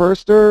short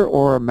burster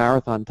or a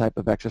marathon type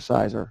of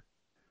exerciser?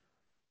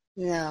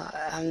 No,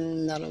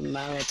 I'm not a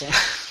marathon.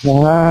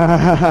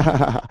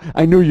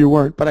 I knew you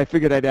weren't, but I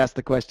figured I'd ask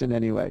the question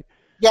anyway.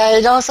 Yeah,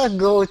 it also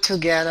go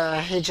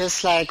together. It's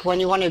just like when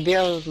you want to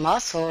build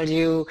muscle,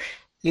 you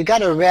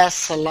gotta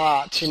rest a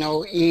lot,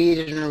 eat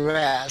and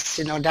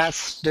rest.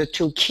 That's the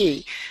two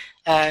key.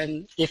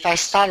 If I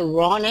start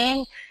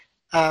running,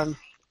 um,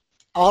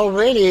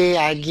 already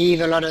I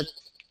give a lot of,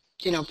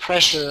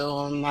 pressure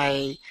on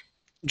my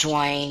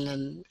joint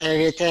and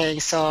everything.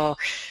 So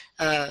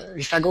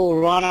if I go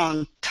run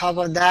on top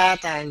of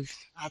that, I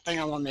think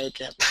I won't make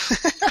it.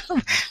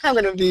 I'm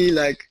gonna be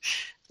like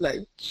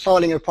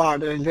falling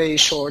apart in a very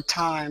short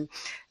time.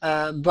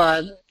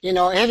 But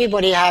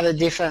everybody have a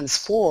different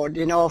sport.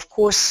 Of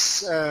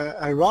course,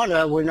 a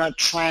runner will not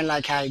train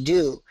like I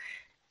do.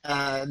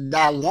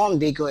 That won't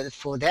be good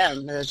for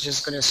them. It's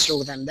just going to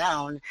slow them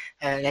down.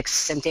 Like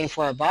same thing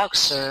for a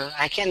boxer.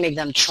 I can't make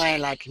them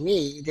train like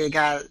me. They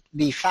got to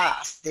be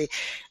fast.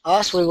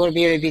 Us, we will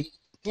be a bit,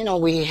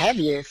 we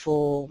heavier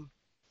for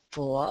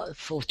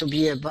to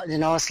be a,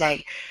 it's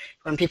like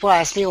when people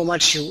ask me how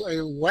much you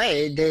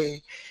weigh,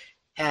 they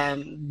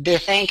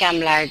think I'm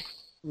like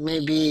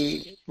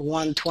maybe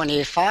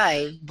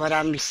 125, but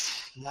I'm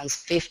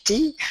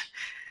 150.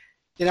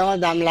 And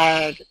I'm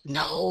like,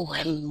 no,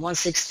 I'm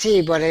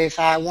 160. But if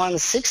I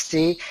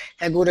 160,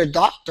 I go to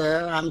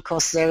doctor, I'm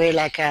considered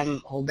like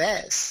I'm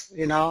obese.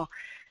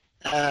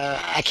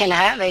 I can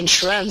have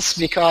insurance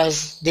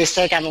because they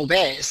think I'm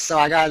obese, so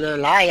I gotta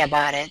lie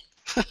about it.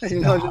 you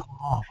know,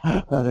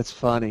 That's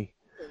funny.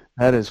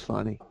 That is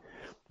funny.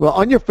 Well,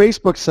 on your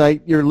Facebook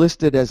site, you're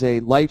listed as a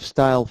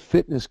lifestyle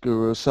fitness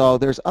guru, so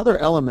there's other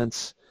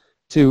elements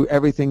to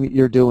everything that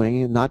you're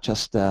doing, and not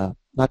just the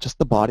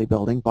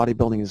bodybuilding.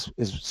 Bodybuilding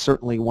is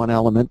certainly one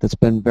element that's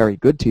been very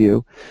good to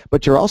you,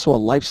 but you're also a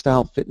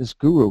lifestyle fitness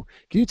guru.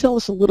 Can you tell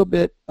us a little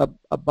bit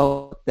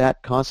about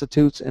that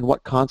constitutes and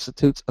what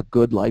constitutes a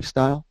good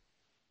lifestyle?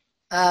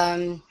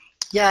 Um,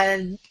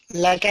 yeah,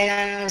 like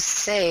I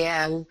say,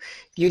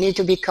 you need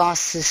to be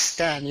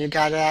consistent. You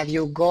gotta have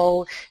your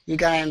goal. You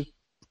gotta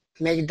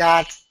make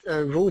that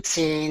a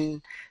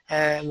routine,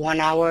 1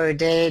 hour a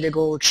day to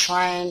go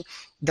train.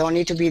 Don't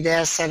need to be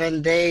there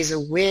 7 days a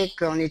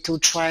week. Only to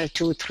train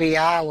 2, 3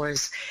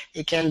 hours.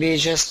 It can be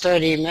just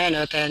 30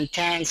 minutes and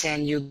tense,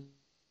 and you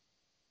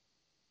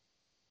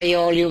pay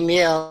all your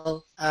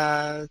meal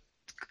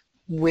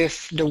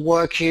with the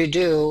work you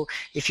do.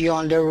 If you're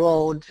on the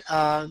road,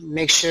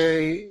 make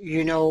sure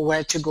you know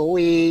where to go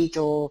eat,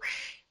 or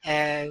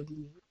uh,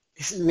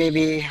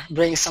 maybe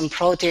bring some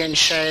protein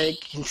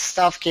shake and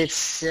stuff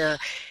kids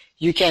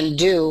you can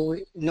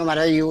do no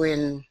matter you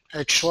in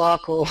a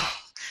truck or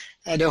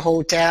at a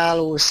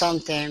hotel or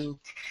something.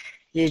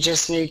 You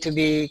just need to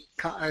be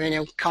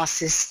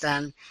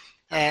consistent.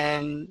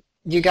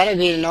 You got to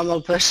be a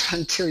normal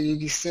person too.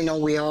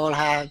 We all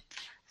have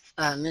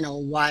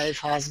wife,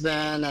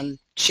 husband, and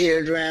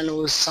children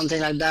or something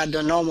like that,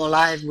 the normal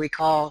life we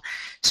call.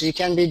 So you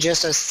can be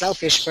just a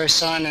selfish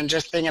person and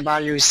just think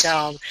about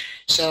yourself.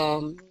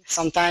 So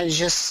sometimes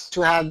just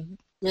to have,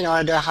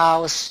 at the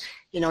house,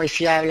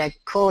 if you have like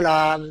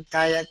cola,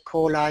 diet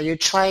cola, you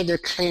try to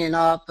clean it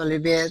up a little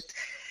bit.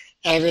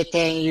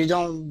 Everything, you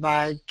don't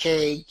buy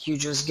cake, you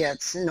just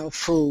get,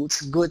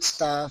 fruits, good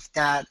stuff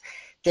that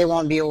they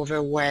won't be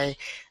overweight.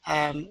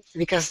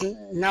 Because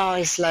now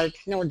it's like,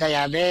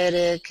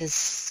 diabetic,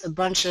 it's a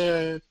bunch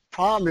of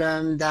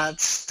problems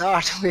that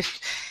start with,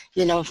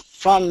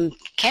 from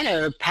kind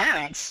of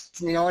parents.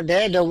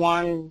 They're the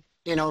one,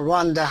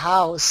 run the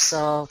house.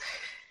 So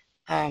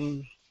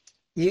um,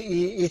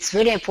 it's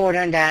really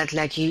important that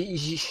like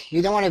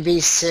you don't want to be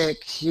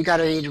sick. You got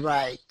to eat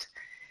right.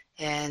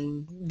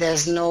 And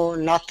there's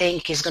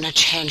nothing is going to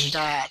change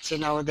that.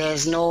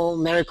 There's no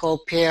miracle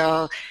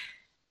pill.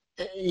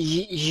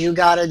 You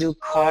got to do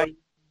cardio.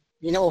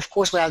 Of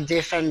course, we have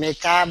different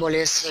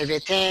metabolism,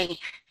 everything,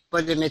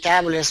 but the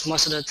metabolism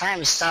most of the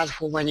time starts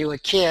from when you're a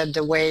kid,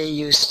 the way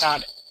you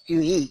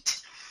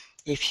eat.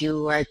 If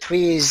you are 3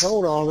 years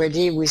old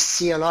already, we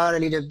see a lot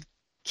of little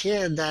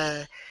kids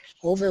that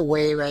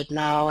overweight right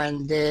now,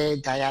 and they're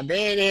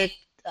diabetic,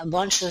 a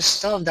bunch of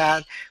stuff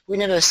that we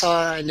never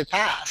saw in the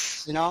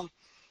past.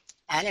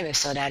 I never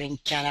saw that in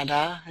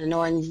Canada.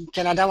 In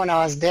Canada when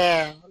I was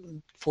there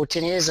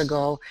 14 years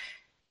ago,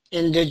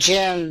 in the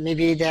gym,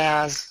 maybe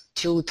there's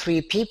 2,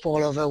 3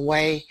 people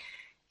overweight,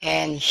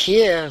 and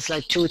here it's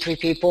like 2, 3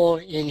 people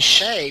in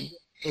shape.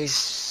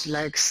 It's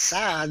like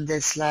sad.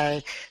 It's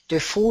like the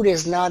food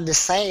is not the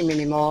same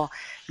anymore.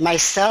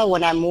 Myself,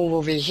 when I moved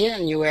over here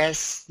in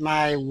US,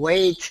 my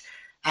weight,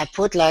 I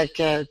put like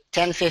 10,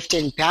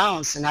 15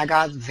 pounds, and I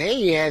got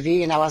very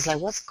heavy, and I was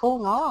like, what's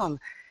going on?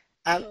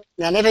 I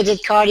never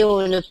did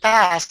cardio in the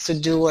past to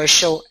do a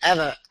show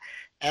ever.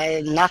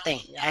 Nothing.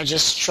 I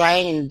just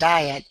train and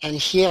diet. And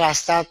here I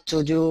start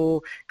to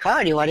do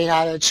cardio. I didn't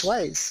have a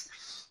choice.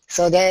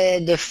 So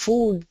the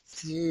food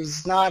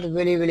is not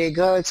really, really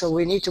good. So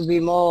we need to be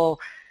more,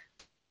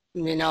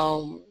 you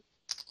know,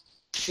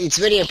 it's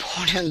very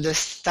important to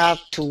start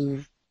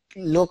to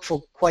look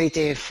for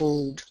quality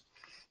food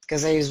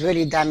because it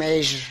really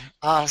damage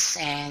us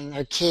and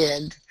a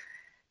kid.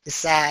 It's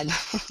sad.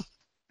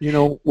 You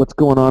know what's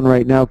going on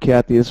right now,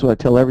 Kathy? This is what I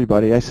tell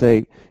everybody. I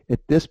say, at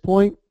this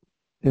point,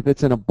 if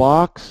it's in a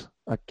box,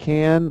 a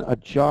can, a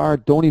jar,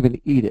 don't even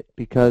eat it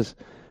because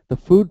the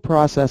food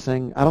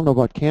processing, I don't know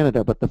about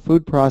Canada, but the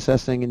food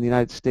processing in the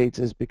United States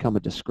has become a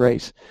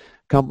disgrace.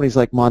 Companies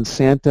like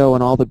Monsanto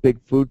and all the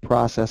big food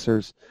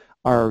processors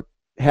are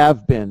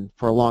have been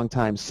for a long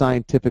time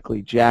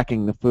scientifically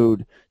jacking the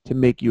food to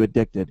make you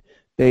addicted.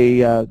 They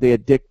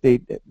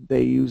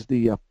use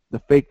the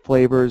fake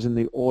flavors and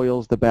the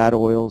oils, the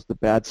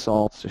bad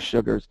salts, the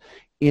sugars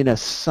in a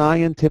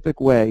scientific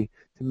way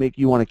to make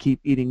you want to keep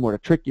eating more, to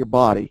trick your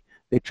body.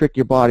 They trick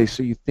your body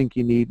so you think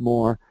you need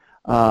more.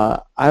 I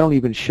don't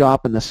even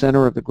shop in the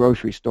center of the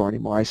grocery store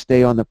anymore. I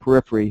stay on the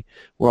periphery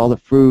where all the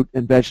fruit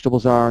and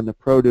vegetables are and the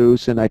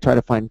produce, and I try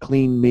to find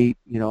clean meat,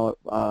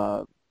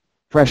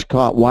 fresh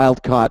caught,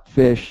 wild caught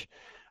fish.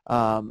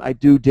 I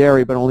do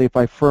dairy, but only if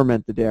I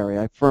ferment the dairy.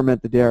 I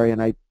ferment the dairy,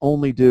 and I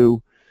only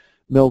do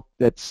milk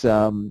that's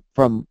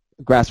from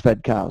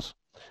grass-fed cows.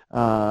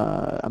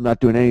 I'm not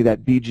doing any of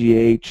that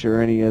BGH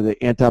or any of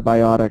the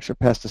antibiotics or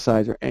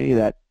pesticides or any of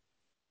that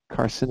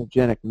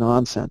carcinogenic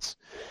nonsense.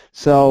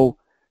 So,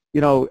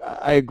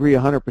 I agree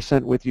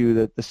 100% with you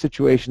that the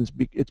situation's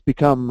it's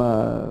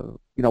become,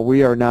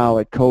 we are now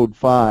at Code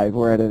 5.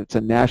 It's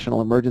a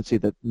national emergency.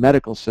 The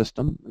medical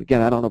system,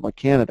 again, I don't know about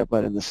Canada,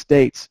 but in the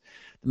States,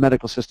 the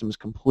medical system is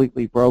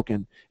completely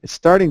broken. It's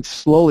starting to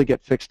slowly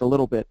get fixed a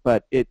little bit,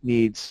 but it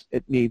needs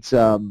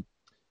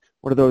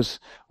what are those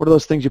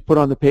things you put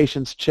on the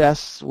patient's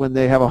chests when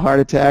they have a heart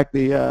attack?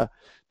 That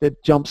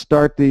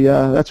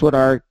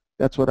jumpstart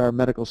that's what our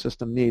medical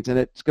system needs, and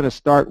it's going to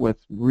start with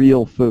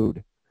real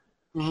food.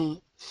 hmm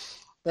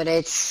But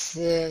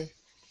they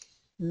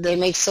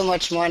make so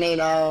much money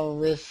now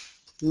with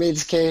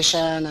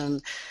medication,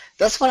 and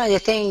that's one of the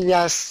things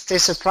I stay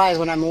surprised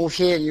when I move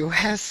here in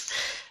US.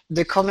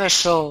 The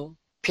commercial,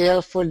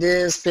 pill for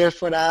this, pill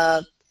for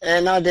that,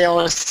 and now they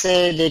all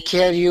say they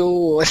kill you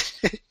or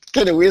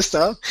kind of weird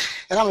stuff.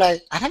 And I'm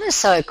like, I never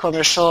saw a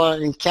commercial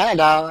in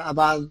Canada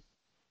about,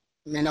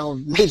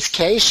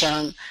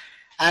 medication.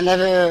 I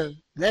never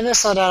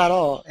saw that at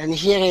all. And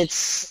here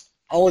it's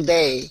all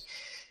day,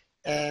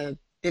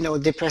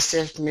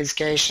 depressive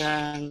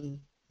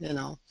medication,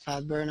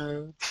 fat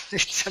burner,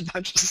 it's a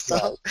bunch of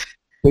stuff.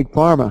 Big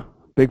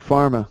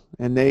pharma,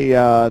 and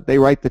they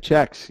write the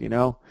checks.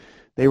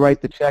 They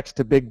write the checks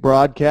to big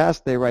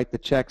broadcast. They write the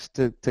checks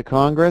to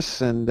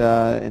Congress, and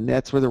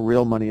that's where the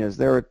real money is.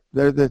 They're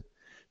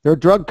a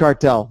drug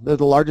cartel. They're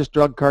the largest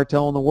drug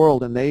cartel in the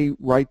world, and they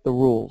write the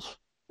rules.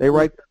 They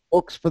write the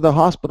books for the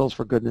hospitals,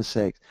 for goodness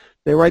sakes.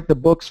 They write the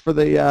books for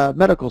the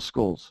medical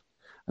schools.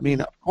 I mean,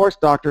 of course,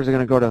 doctors are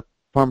going to go to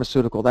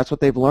pharmaceutical. That's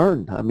what they've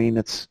learned. I mean,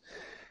 it's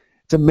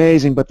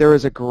amazing, but there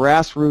is a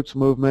grassroots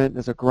movement.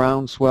 There's a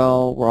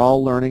groundswell. We're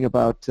all learning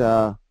about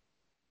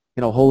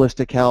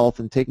holistic health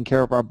and taking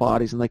care of our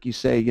bodies, and like you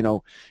say,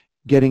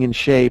 getting in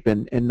shape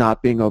and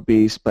not being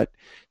obese. But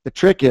the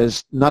trick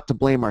is not to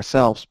blame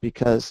ourselves,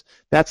 because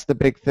that's the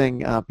big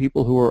thing.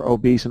 People who are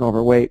obese and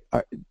overweight,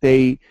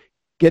 they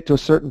get to a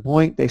certain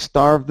point, they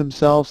starve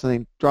themselves, and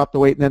they drop the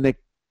weight, and then they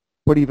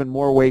put even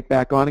more weight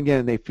back on again,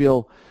 and they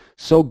feel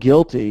so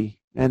guilty.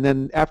 And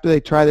then after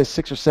they try this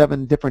 6 or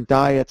 7 different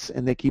diets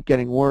and they keep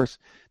getting worse,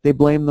 they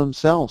blame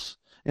themselves.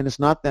 And it's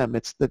not them.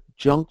 It's the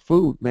junk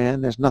food,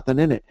 man. There's nothing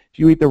in it. If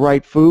you eat the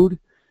right food,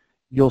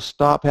 you'll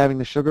stop having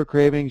the sugar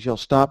cravings. You'll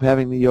stop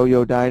having the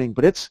yo-yo dieting.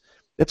 But it's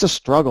a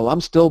struggle.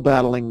 I'm still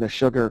battling the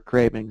sugar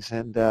cravings,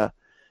 and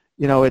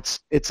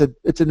it's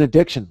an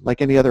addiction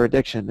like any other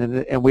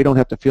addiction, and we don't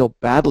have to feel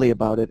badly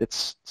about it.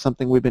 It's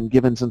something we've been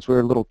given since we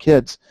were little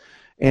kids,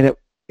 and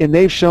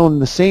they've shown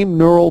the same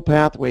neural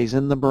pathways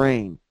in the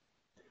brain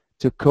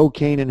to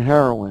cocaine and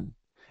heroin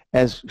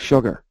as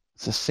sugar.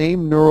 It's the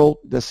same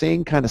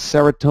kind of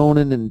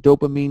serotonin and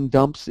dopamine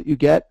dumps that you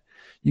get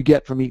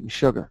from eating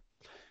sugar.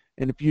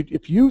 And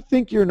if you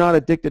think you're not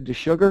addicted to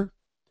sugar,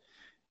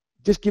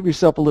 just give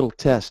yourself a little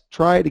test.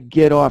 Try to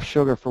get off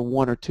sugar for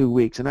 1 or 2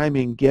 weeks, and I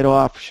mean get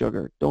off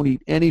sugar. Don't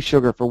eat any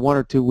sugar for 1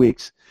 or 2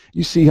 weeks.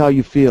 You see how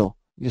you feel.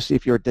 You see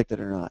if you're addicted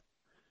or not.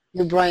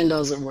 Your brain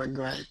doesn't work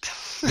great.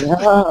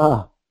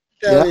 Yeah.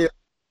 Tell you,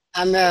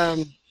 I'm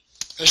a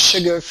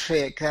sugar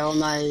freak.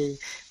 When I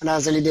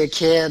was a little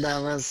kid, I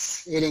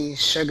was eating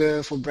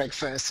sugar for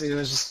breakfast. It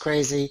was just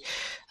crazy.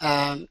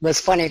 But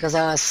it's funny because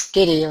I was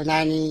skinny,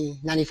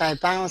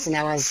 95 pounds, and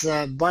I was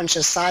a bunch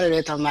of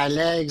cellulite on my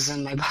legs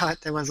and my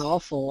butt. It was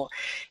awful.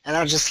 And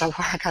I was just like,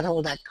 why I got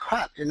all that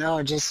crap,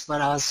 just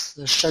when I was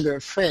a sugar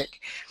freak.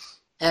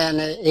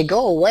 And it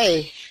go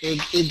away.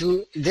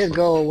 It did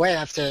go away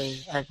after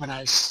when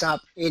I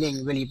stopped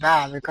eating really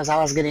bad, because I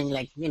was getting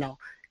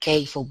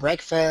cake for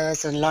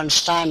breakfast, and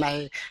lunchtime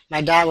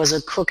my dad was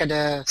a cook at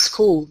the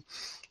school,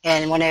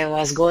 and when I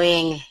was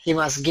going, he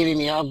was giving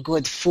me all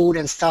good food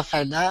and stuff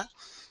like that,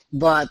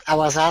 but I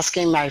was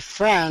asking my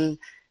friend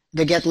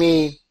to get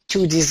me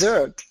 2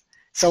 dessert,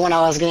 So when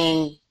I was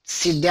going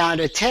sit down at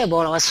the table,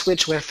 I was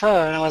switch with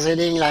her, and I was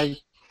eating like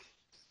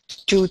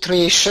two,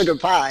 three sugar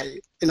pie,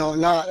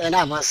 not, and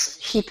I was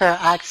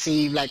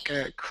hyperactive like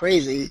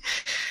crazy.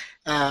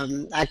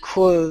 I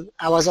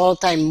was all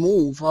time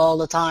move all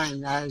the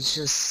time. I was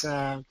just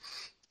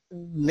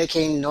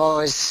making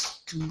noise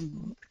to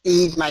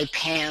eat my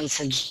pants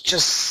and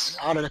just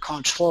out of the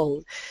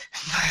control.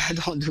 I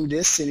don't do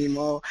this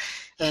anymore.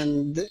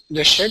 And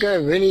the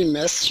sugar really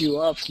mess you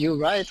up. You're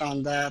right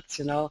on that.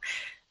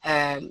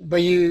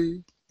 But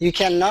you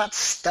cannot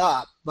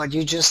stop, but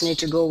you just need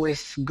to go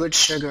with good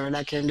sugar,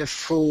 like in the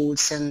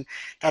fruits, and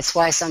that's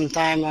why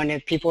sometimes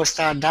when people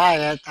start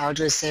diet, I'll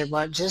just say,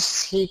 well,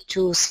 just eat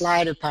 2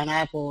 slices of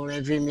pineapple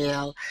every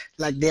meal,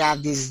 like they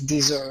have this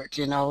dessert,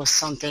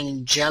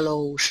 something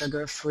Jello,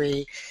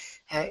 sugar-free,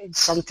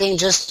 something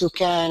just to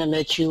kind of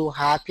make you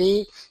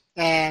happy.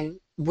 And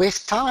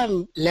with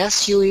time,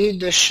 less you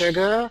eat the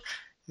sugar,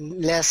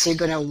 less you're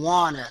gonna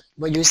want it,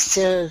 but you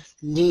still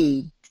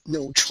need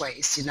no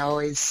choice.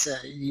 It's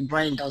your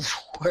brain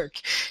doesn't work.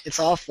 It's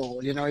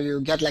awful.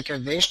 You get like a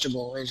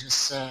vegetable. It's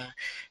just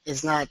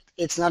it's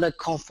not a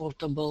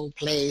comfortable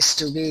place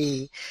to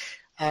be.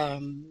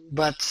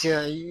 But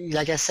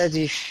like I said,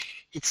 if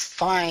it's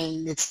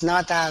fine, it's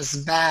not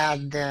as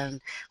bad.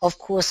 Then of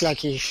course,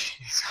 like if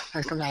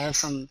I have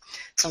some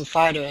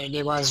fighter,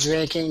 they was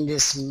drinking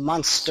this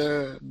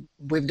Monster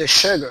with the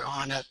sugar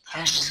on it.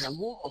 I was just like,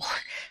 whoa,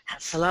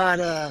 that's a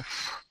lot of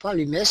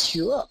probably mess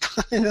you up,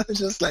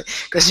 just like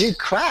because you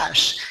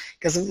crash.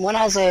 Because when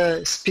I was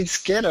a speed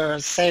skater,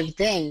 same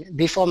thing.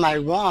 Before my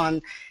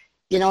run,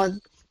 you know,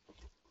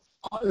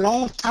 a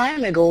long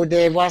time ago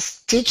they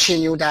was teaching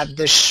you that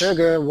the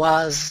sugar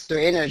was the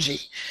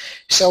energy.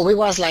 So we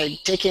was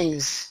like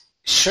taking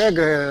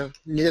sugar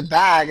little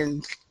bag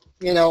and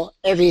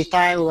every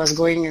time we was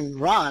going and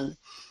run.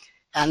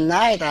 At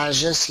night I was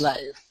just like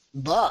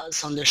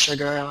buzz on the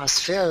sugar. I was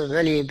feel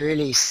really,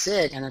 really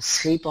sick and I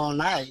sleep all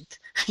night.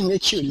 It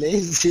make you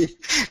lazy.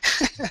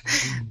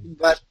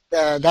 But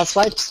that's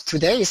why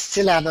today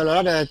still have a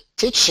lot of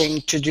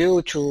teaching to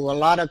do to a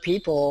lot of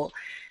people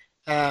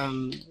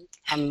um,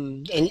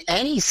 in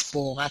any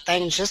sport. I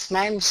think just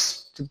même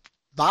the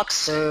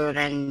boxer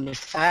and the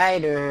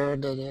fighter,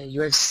 the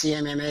UFC,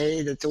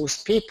 MMA,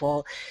 those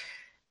people,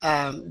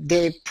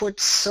 they put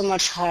so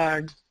much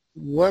hard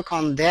work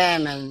on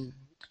them and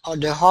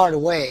the hard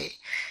way.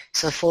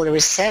 So for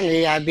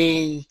recently, I've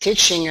been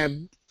teaching a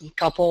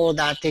couple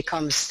that they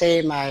come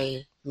stay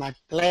my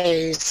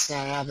place.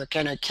 I have a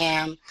kind of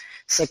camp,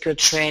 circuit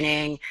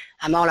training.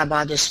 I'm all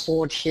about the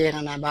sport here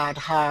and about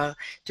how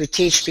to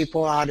teach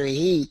people how to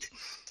eat.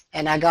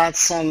 And I got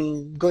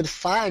some good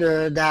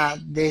fighter that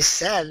they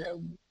said,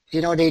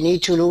 they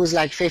need to lose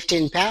like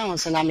 15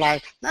 pounds. And I'm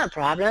like, no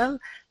problem.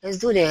 Let's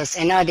do this.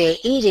 And now they're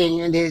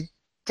eating and they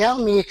tell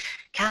me,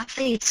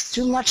 Kathy, it's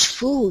too much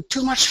food,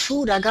 too much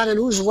food. I got to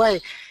lose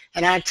weight.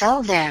 And I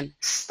tell them,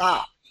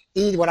 stop,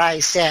 eat what I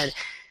said.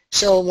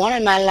 So one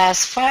of my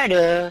last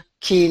fighter,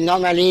 he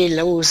normally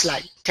lose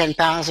like 10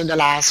 pounds in the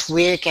last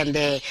week and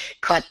they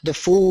cut the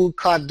food,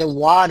 cut the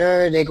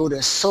water, they go to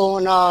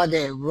sauna,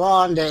 they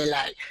run, they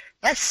like,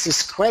 that's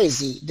just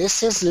crazy.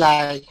 This is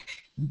like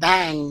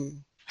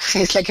bang.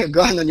 It's like a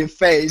gun on your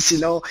face,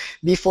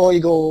 before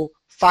you go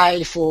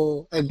fight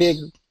for a big,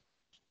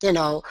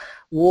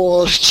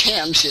 world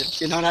championship.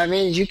 You know what I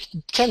mean? You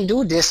can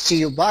do this to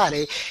your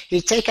body.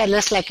 You take at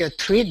least like a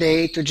 3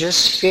 day to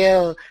just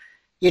feel,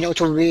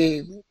 to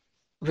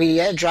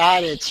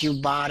rehydrate your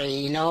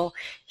body,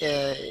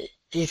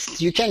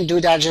 you can do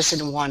that just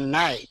in one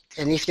night.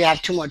 And if they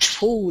have too much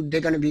food,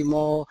 they're going to be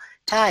more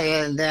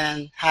tired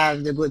than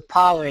have the good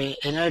power and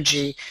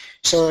energy.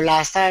 So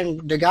last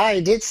time the guy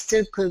did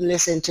still could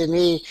listen to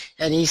me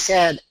and he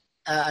said,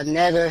 I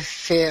never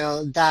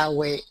feel that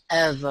way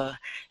ever.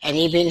 And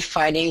he been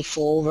fighting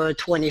for over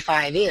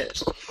 25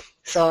 years.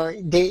 So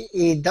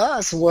it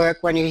does work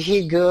when you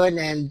eat good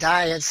and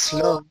diet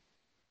slow.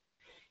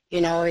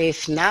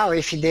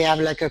 If they have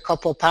like a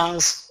couple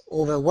pounds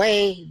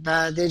overweight,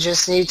 but they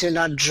just need to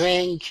not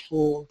drink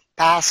or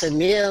pass a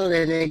meal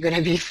and they're going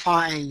to be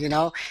fine,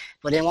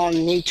 but they won't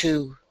need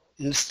to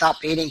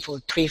stop eating for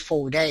 3,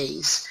 4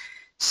 days.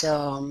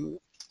 So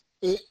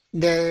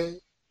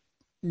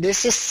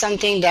this is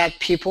something that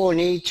people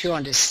need to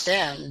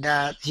understand,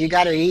 that you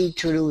got to eat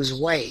to lose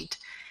weight.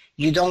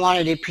 You don't want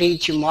to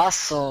deplete your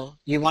muscle.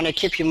 You want to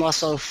keep your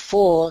muscle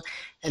full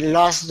and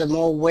lose the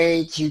more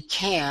weight you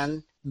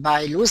can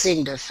by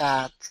losing the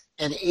fat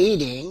and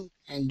eating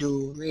and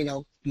do,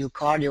 your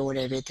cardio and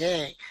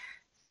everything.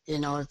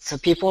 So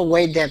people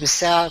weigh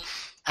themselves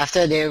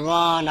after they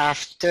run,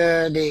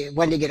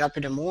 when they get up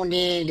in the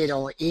morning, they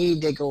don't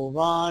eat, they go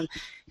run,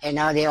 and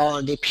now they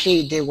all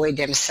deplete, they weigh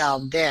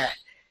themselves there.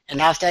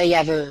 And after you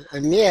have a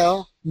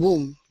meal,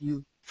 boom,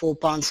 you 4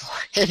 pounds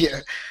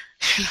heavier.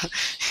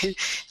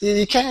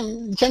 You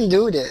can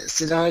do this,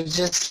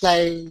 just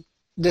like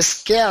the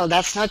scale,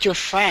 that's not your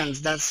friend,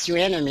 that's your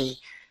enemy.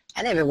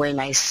 I never weigh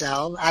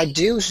myself. I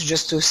do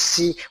just to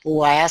see,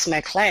 or I ask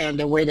my client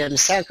to weigh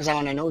themselves because I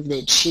want to know if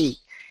they cheat.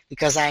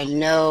 Because I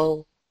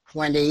know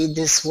when they eat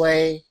this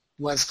way,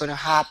 what's going to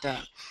happen.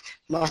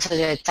 Most of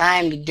the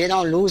time, they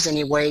don't lose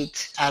any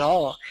weight at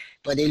all,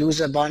 but they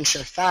lose a bunch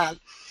of fat.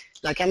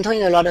 Like I'm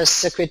doing a lot of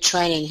circuit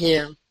training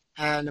here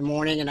in the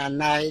morning and at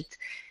night,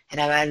 and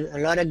I've had a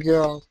lot of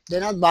girls.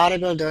 They're not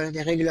bodybuilders,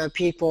 they're regular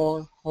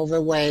people,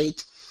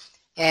 overweight.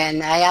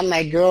 And I have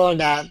my girl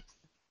that,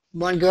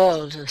 one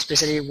girl,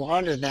 especially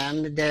one of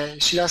them,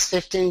 she lost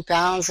 15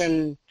 pounds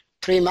in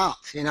 3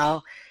 months,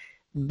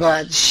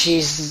 but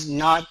she's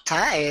not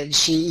tired.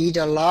 She eat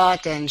a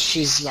lot and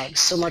she's like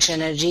so much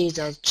energy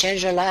that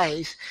changed her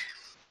life.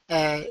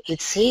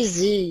 It's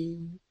easy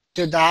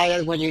to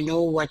diet when you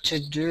know what to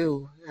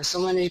do. So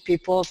many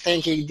people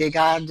think they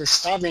got the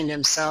starving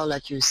themselves,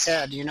 like you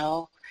said,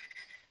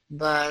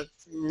 but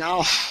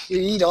no, you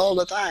eat all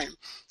the time.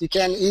 You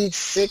can eat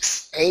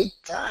 6, 8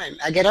 times.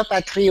 I get up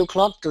at 3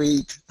 o'clock to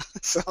eat.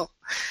 So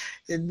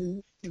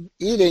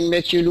eating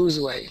makes you lose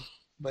weight,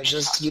 but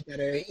just you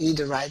better eat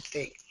the right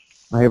thing.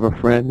 I have a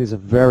friend. He's a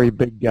very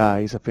big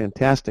guy. He's a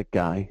fantastic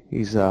guy.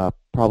 He's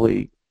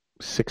probably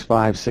 6'5",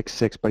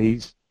 6'6", but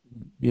he's,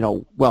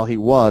 well, he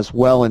was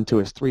well into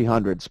his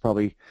 300s,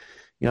 probably,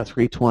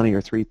 320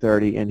 or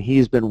 330, and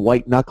he's been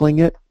white knuckling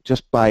it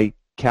just by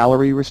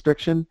calorie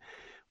restriction,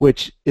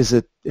 which is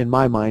in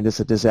my mind, is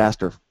a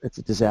disaster. It's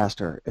a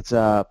disaster. It's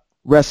a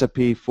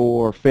recipe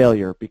for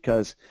failure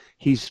because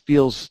he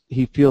feels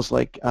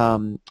like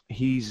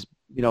he's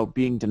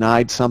being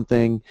denied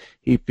something.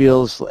 He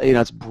feels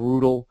it's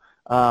brutal.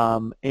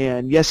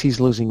 And yes, he's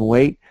losing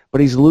weight, but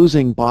he's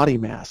losing body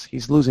mass.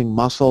 He's losing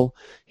muscle.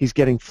 He's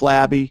getting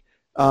flabby.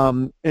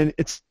 And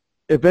it's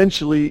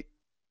eventually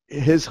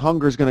his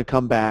hunger is going to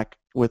come back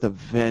with a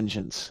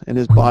vengeance, and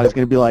his body's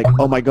going to be like,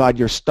 oh my God,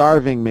 you're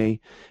starving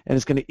me, and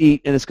it's going to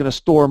eat, and it's going to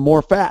store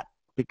more fat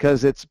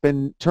because it's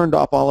been turned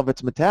off all of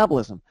its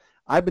metabolism.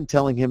 I've been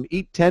telling him,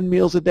 eat 10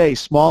 meals a day,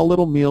 small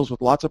little meals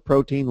with lots of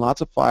protein,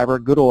 lots of fiber,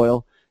 good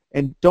oil,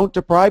 and don't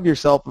deprive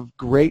yourself of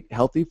great,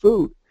 healthy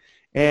food.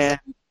 And,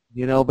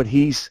 but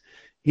he's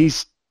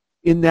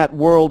in that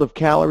world of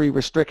calorie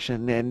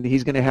restriction, and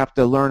he's going to have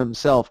to learn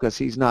himself because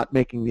he's not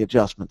making the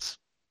adjustments.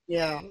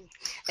 Yeah,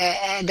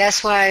 and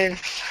that's why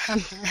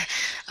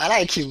I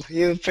like you.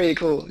 You're pretty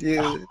cool.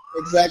 You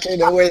exactly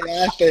the way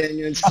I think.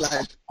 It's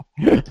like.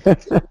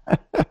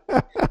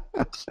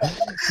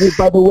 Hey,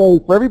 by the way,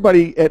 for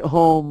everybody at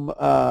home,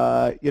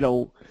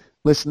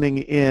 listening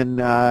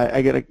in,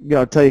 I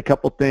gotta tell you a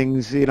couple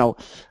things.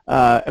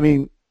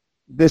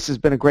 This has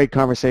been a great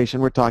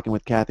conversation. We're talking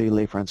with Cathy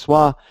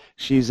LeFrancois.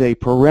 She's a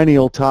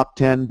perennial top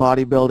 10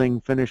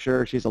 bodybuilding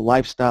finisher. She's a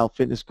lifestyle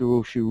fitness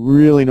guru. She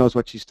really knows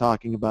what she's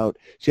talking about.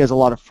 She has a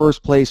lot of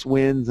first place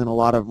wins and a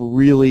lot of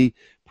really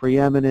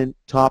preeminent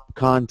top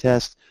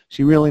contests.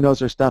 She really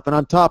knows her stuff. And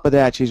on top of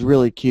that, she's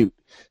really cute.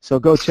 So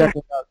go check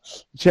her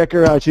out. Check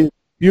her out. She's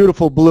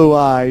beautiful blue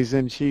eyes,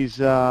 and she's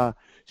got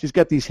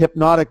these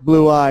hypnotic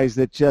blue eyes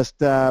that just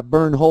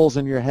burn holes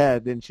in your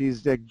head, and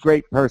she's a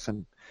great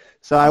person.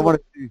 So I want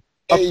to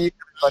update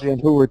everybody on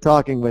who we're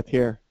talking with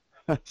here.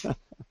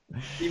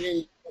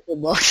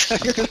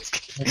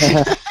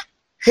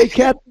 Hey,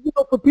 Kat,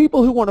 for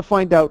people who want to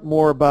find out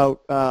more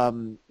about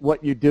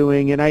what you're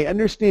doing, and I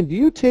understand, do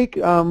you take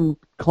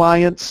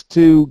clients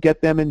to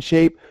get them in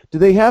shape? Do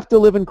they have to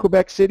live in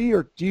Quebec City,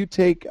 or do you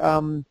take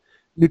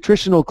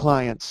nutritional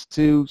clients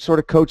to sort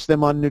of coach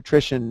them on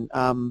nutrition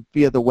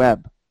via the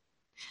web?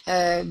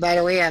 By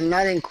the way, I'm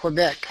not in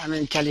Quebec. I'm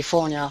in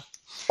California.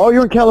 Oh,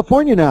 you're in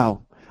California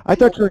now. I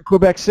thought you were in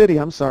Quebec City.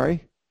 I'm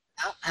sorry.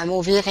 I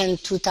moved here in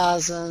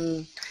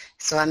 2000,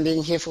 so I've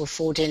been here for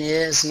 14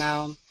 years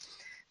now.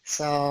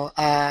 So,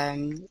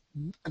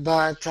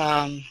 what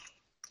are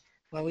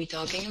we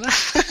talking about?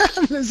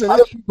 How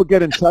do people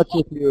get in touch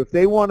with you if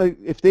they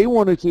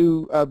wanted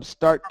to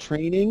start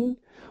training,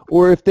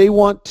 or if they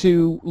want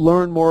to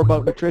learn more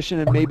about nutrition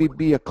and maybe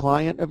be a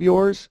client of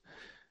yours?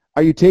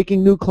 Are you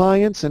taking new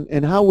clients,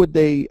 and how would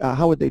they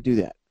do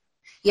that?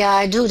 Yeah,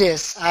 I do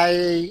this.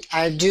 I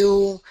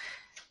do.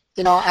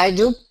 I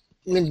do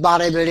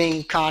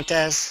bodybuilding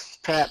contests,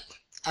 prep,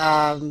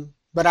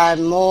 but I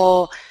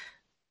more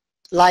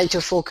like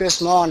to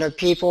focus more on the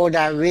people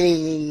that really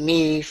need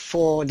me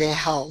for their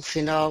health,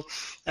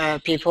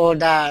 people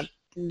that,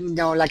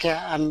 like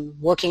I'm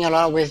working a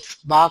lot with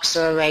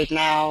boxer right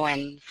now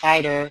and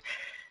fighter.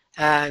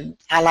 I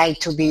like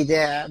to be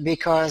there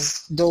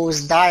because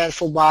those diet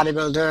for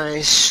bodybuilder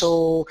is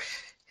so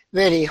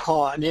really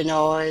hard,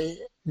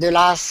 The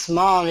last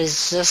month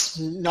is just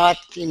not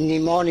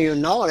anymore your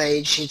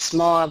knowledge. It's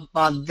more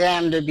about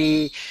them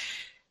to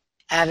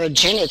have a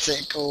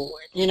genetic, or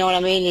you know what I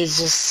mean. It's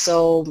just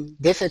so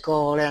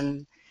difficult,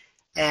 and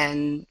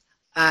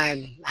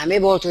I'm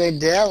able to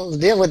deal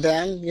with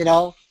them,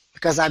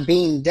 because I've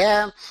been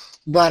there.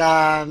 But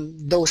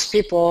those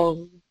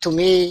people, to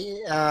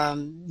me,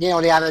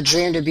 they have a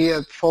dream to be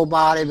a pro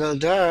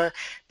bodybuilder.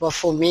 But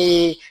for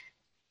me,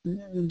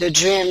 the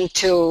dream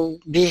to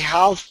be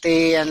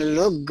healthy and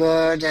look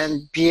good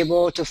and be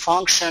able to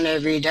function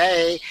every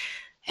day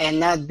and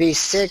not be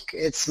sick,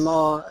 it's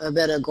more a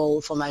better goal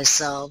for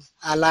myself.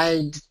 I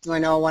like,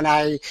 when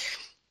I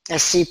I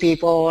see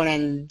people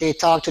and they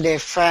talk to their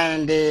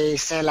friend, they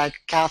say like,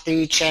 Kathy,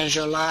 you changed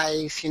your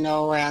life,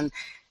 and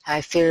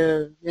I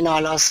feel, I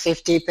lost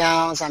 50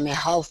 pounds, I'm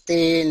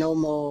healthy, no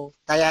more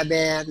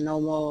diabetes, no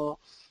more,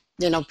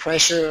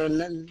 pressure,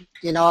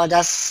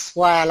 that's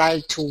why I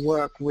like to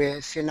work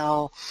with,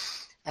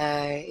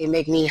 it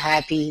make me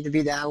happy to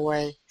be that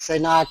way. So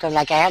now, cause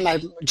like I have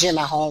my gym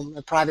at home,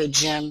 a private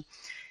gym.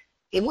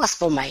 It was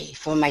for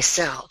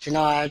myself,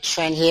 I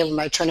train here with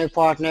my trainer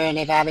partner, and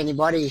if I have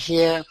anybody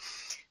here,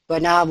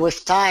 but now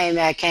with time,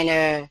 I kind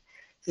of,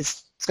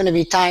 it's going to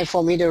be time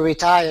for me to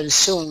retire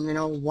soon,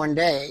 one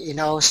day,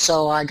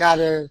 so I got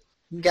to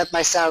get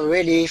myself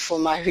ready for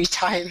my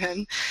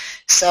retirement.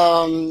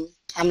 So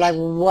I'm like,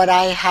 what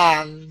I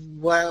have,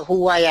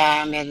 who I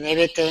am and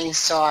everything.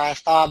 So I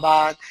thought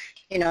about,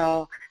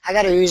 I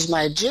got to use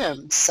my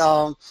gym.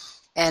 So,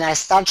 and I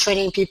start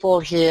training people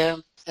here.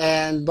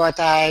 But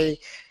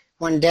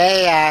one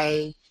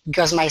day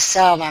because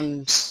myself,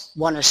 I'm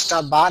want to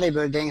stop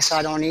bodybuilding, so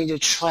I don't need to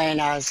train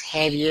as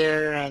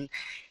heavier and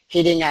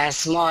hitting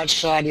as much.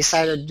 So I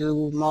decided to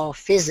do more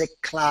physic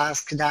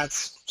class.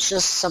 That's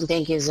just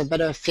something is a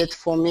better fit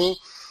for me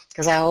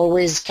because I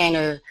always kind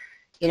of,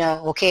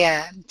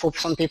 okay, for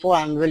some people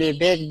I'm really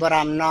big, but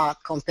I'm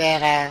not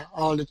compared to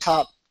all the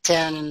top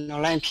 10 in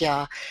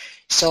Olympia.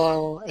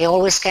 So it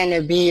always kind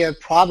of be a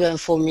problem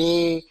for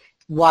me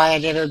why I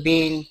never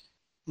been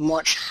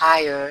much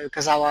higher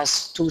because I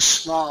was too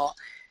small.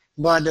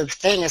 But the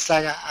thing is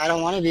like I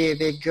don't want to be a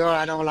big girl.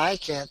 I don't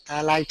like it.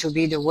 I like to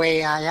be the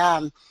way I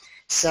am.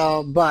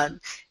 So, but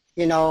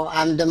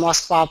I'm the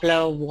most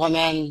popular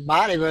woman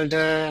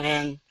bodybuilder,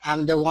 and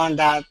I'm the one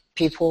that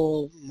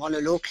people want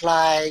to look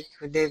like.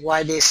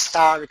 Why they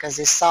start because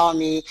they saw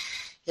me.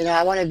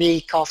 I want to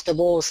be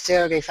comfortable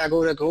still. If I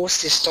go to the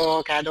grocery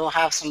store, I don't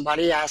have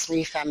somebody ask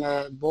me if I'm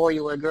a boy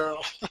or a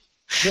girl.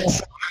 So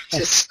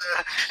just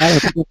I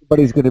don't think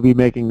anybody's going to be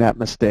making that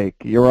mistake.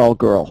 You're all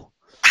girl.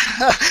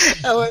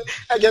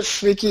 I get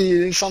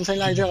freaky, something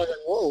like that. I'm like,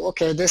 whoa,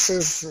 okay,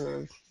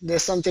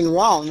 there's something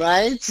wrong,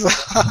 right? So,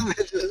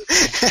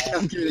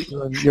 I'm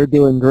kidding. You're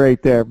doing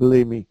great there,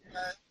 believe me.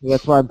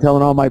 That's why I'm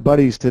telling all my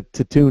buddies to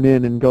tune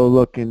in and go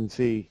look and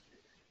see.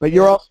 But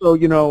you're also,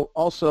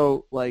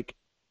 also like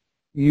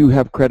you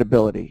have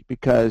credibility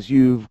because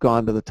you've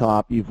gone to the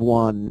top, you've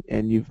won,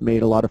 and you've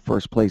made a lot of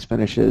first place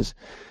finishes.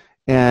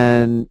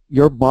 And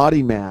your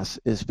body mass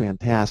is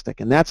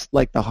fantastic. And that's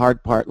like the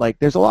hard part. Like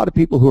there's a lot of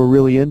people who are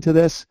really into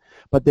this,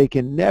 but they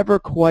can never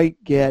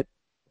quite get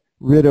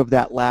rid of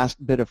that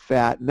last bit of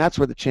fat. And that's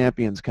where the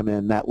champions come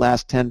in, that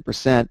last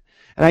 10%. And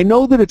I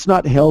know that it's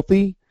not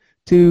healthy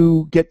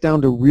to get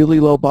down to really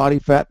low body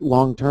fat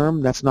long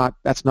term. That's not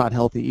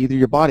healthy either.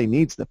 Your body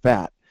needs the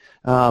fat.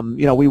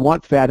 We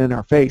want fat in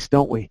our face,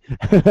 don't we?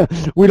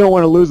 We don't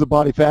want to lose the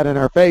body fat in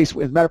our face.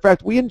 As a matter of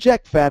fact, we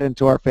inject fat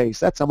into our face.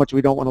 That's how much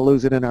we don't want to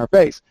lose it in our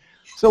face.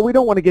 So we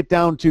don't want to get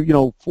down to,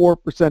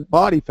 4%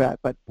 body fat,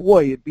 but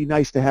boy, it'd be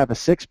nice to have a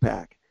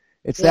six-pack.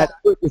 It's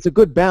a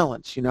good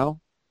balance,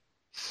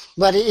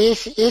 But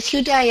if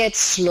you diet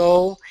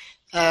slow,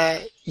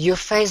 your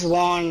face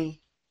won't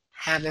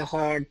have a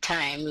hard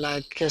time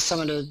like some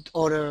of the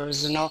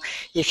others,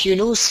 If you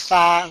lose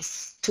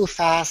fast, too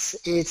fast,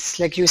 it's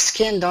like your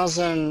skin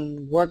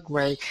doesn't work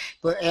great.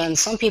 And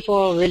some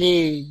people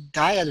really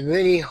diet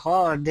really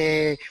hard.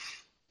 They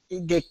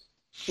you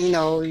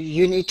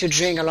need to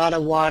drink a lot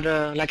of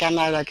water. Like I'm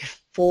at like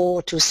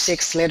 4 to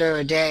 6 liters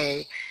a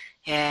day,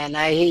 and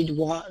I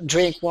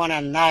drink one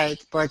at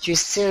night. But you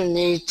still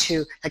need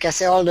to, like I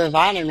say, all the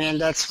vitamin.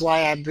 That's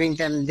why I bring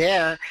them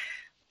there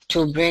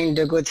to bring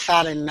the good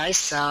fat in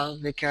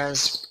myself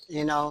because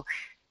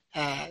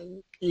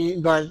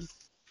but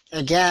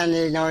again,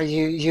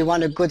 you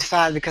want a good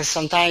fat because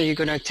sometimes you're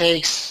gonna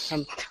take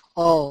some.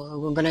 Oh,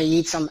 we're gonna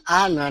eat some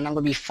almond. I'm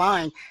gonna be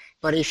fine.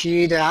 But if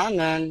you eat the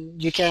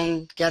almond, you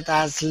can get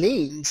as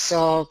lean.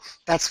 So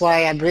that's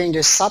why I bring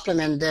the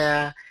supplement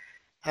there.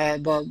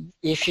 But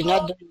if you're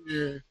not,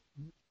 you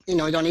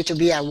don't need to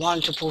be at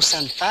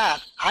 1-2%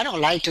 fat. I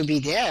don't like to be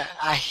there.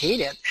 I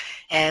hate it.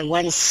 And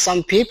when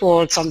some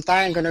people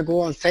sometimes gonna go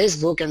on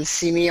Facebook and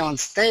see me on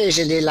stage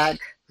and they're like,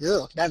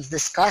 "Ugh, that's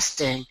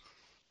disgusting."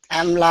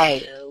 I'm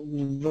like,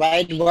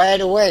 right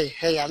away,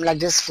 hey, I'm like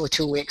this for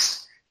 2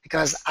 weeks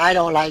because I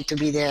don't like to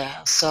be there.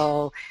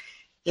 So,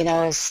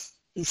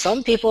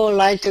 some people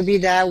like to be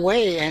that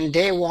way and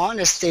they want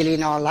to stay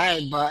lean all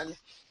life, but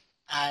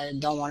I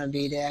don't want to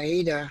be there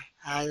either.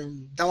 I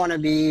don't want to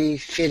be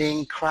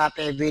feeling crap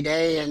every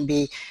day and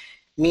be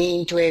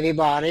mean to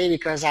everybody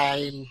because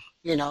I,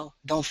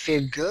 don't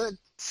feel good.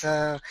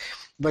 So,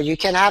 but you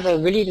can have a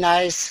really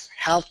nice,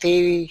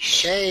 healthy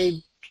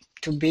shape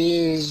to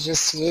be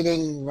just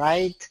eating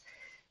right,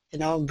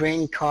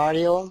 bring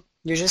cardio.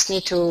 You just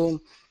need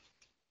to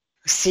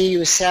see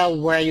yourself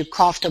where you're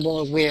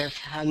comfortable with,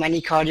 how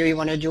many cardio you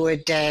want to do a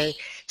day.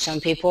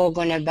 Some people are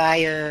going to buy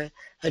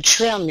a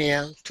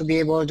treadmill to be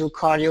able to do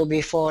cardio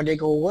before they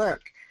go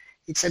work.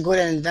 It's a good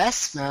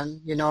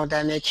investment,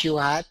 that makes you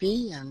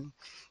happy.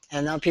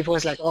 And now people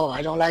is like, oh,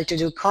 I don't like to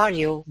do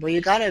cardio, but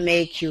you got to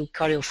make your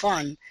cardio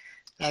fun.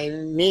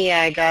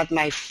 I got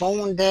my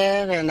phone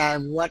there and I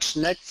watch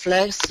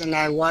Netflix and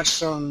I watch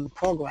some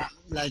program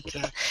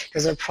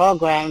there's a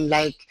program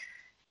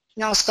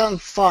some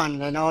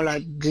fun,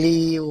 like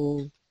Glee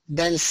or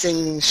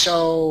dancing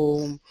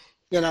show.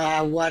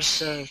 I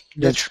watch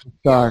Yes,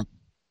 star.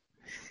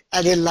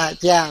 I did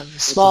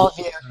small.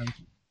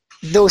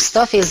 Those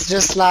stuff is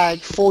just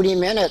like 40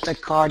 minutes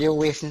of cardio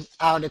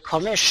without a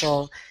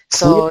commercial.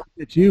 So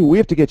We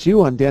have to get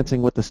you on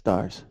Dancing with the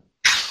Stars.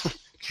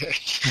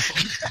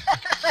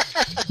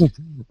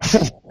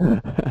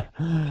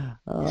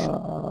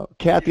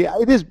 Kathy,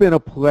 it has been a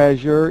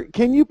pleasure.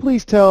 Can you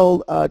please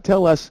tell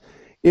us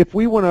if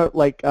we want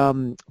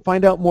to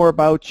find out more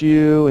about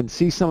you and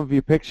see some of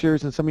your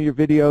pictures and some of your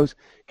videos?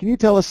 Can you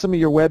tell us some of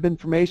your web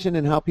information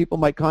and how people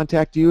might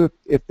contact you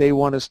if they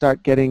want to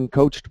start getting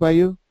coached by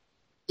you?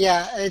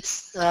 Yeah,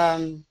 it's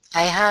I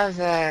have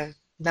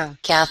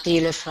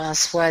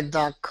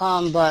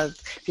CathyLefrancois.com, but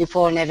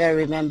people never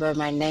remember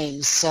my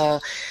name, so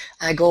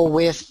I go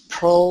with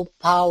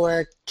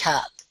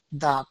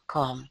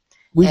ProPowerCat.com.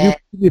 Will you do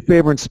me a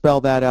favor and spell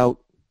that out?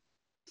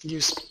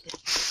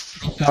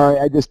 Sorry,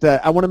 I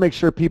want to make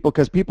sure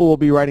because people will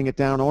be writing it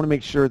down. I want to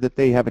make sure that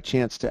they have a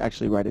chance to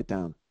actually write it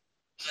down.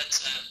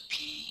 That's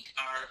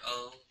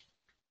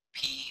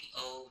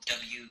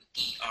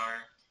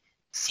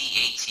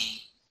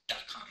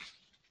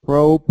ProPowerCat.com.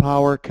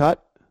 ProPowerCut?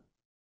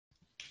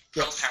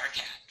 Yes.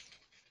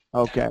 ProPowerCat.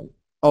 Okay.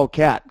 Oh,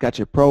 cat.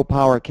 Gotcha.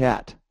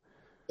 ProPowerCat.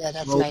 Yeah,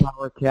 that's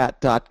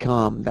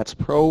ProPowerCat.com. That's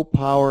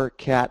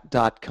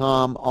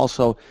ProPowerCat.com.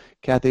 Also,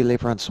 Kathy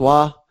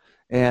Lefrancois.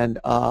 And,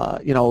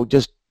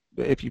 just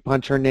if you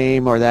punch her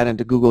name or that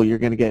into Google, you're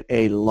going to get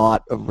a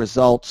lot of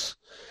results.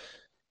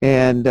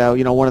 And,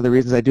 one of the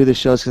reasons I do this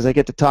show is because I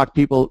get to talk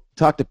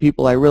to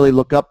people I really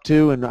look up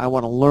to and I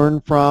want to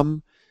learn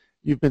from.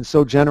 You've been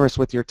so generous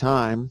with your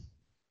time.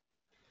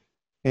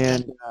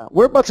 And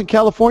whereabouts in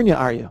California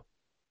are you?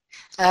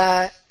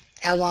 El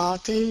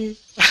Monte.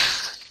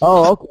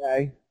 Oh,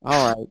 okay.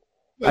 All right.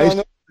 I used to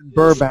live in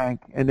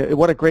Burbank, and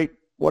what a great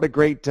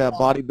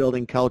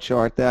bodybuilding culture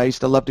out there. I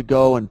used to love to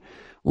go and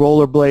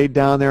rollerblade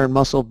down there in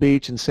Muscle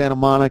Beach and Santa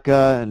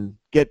Monica and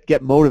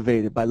get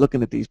motivated by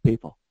looking at these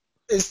people.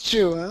 It's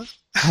true,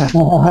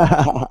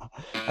 huh?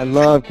 I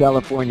love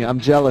California. I'm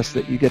jealous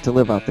that you get to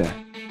live out there.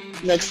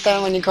 Next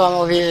time when you come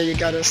over here, you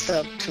gotta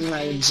stop to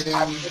my gym.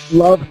 I would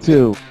love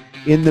to.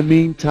 In the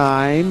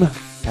meantime,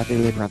 Kathy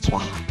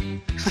Lefrancois.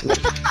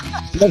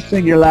 Let's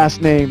sing your last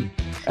name.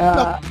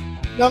 Not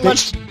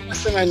much to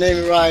say my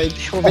name right.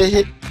 Over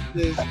here.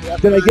 Did I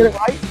get it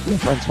right?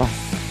 Lefrancois.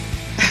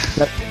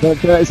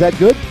 Is that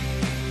good?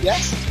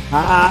 Yes.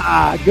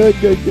 Good.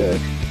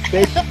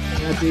 Thank you,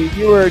 Kathy.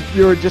 You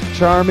were just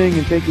charming,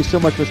 and thank you so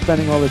much for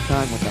spending all this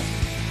time with us.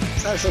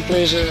 It's a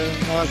pleasure.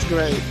 That was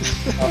great.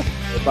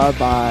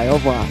 Bye-bye. Au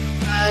revoir.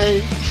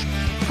 Bye.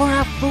 For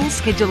our full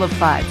schedule of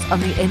fights on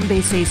the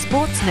NBC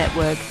Sports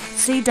Network,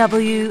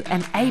 CW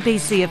and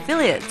ABC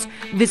affiliates,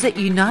 visit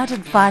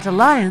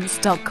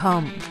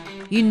UnitedFightAlliance.com.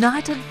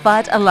 United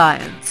Fight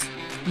Alliance.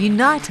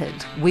 United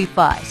we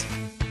fight.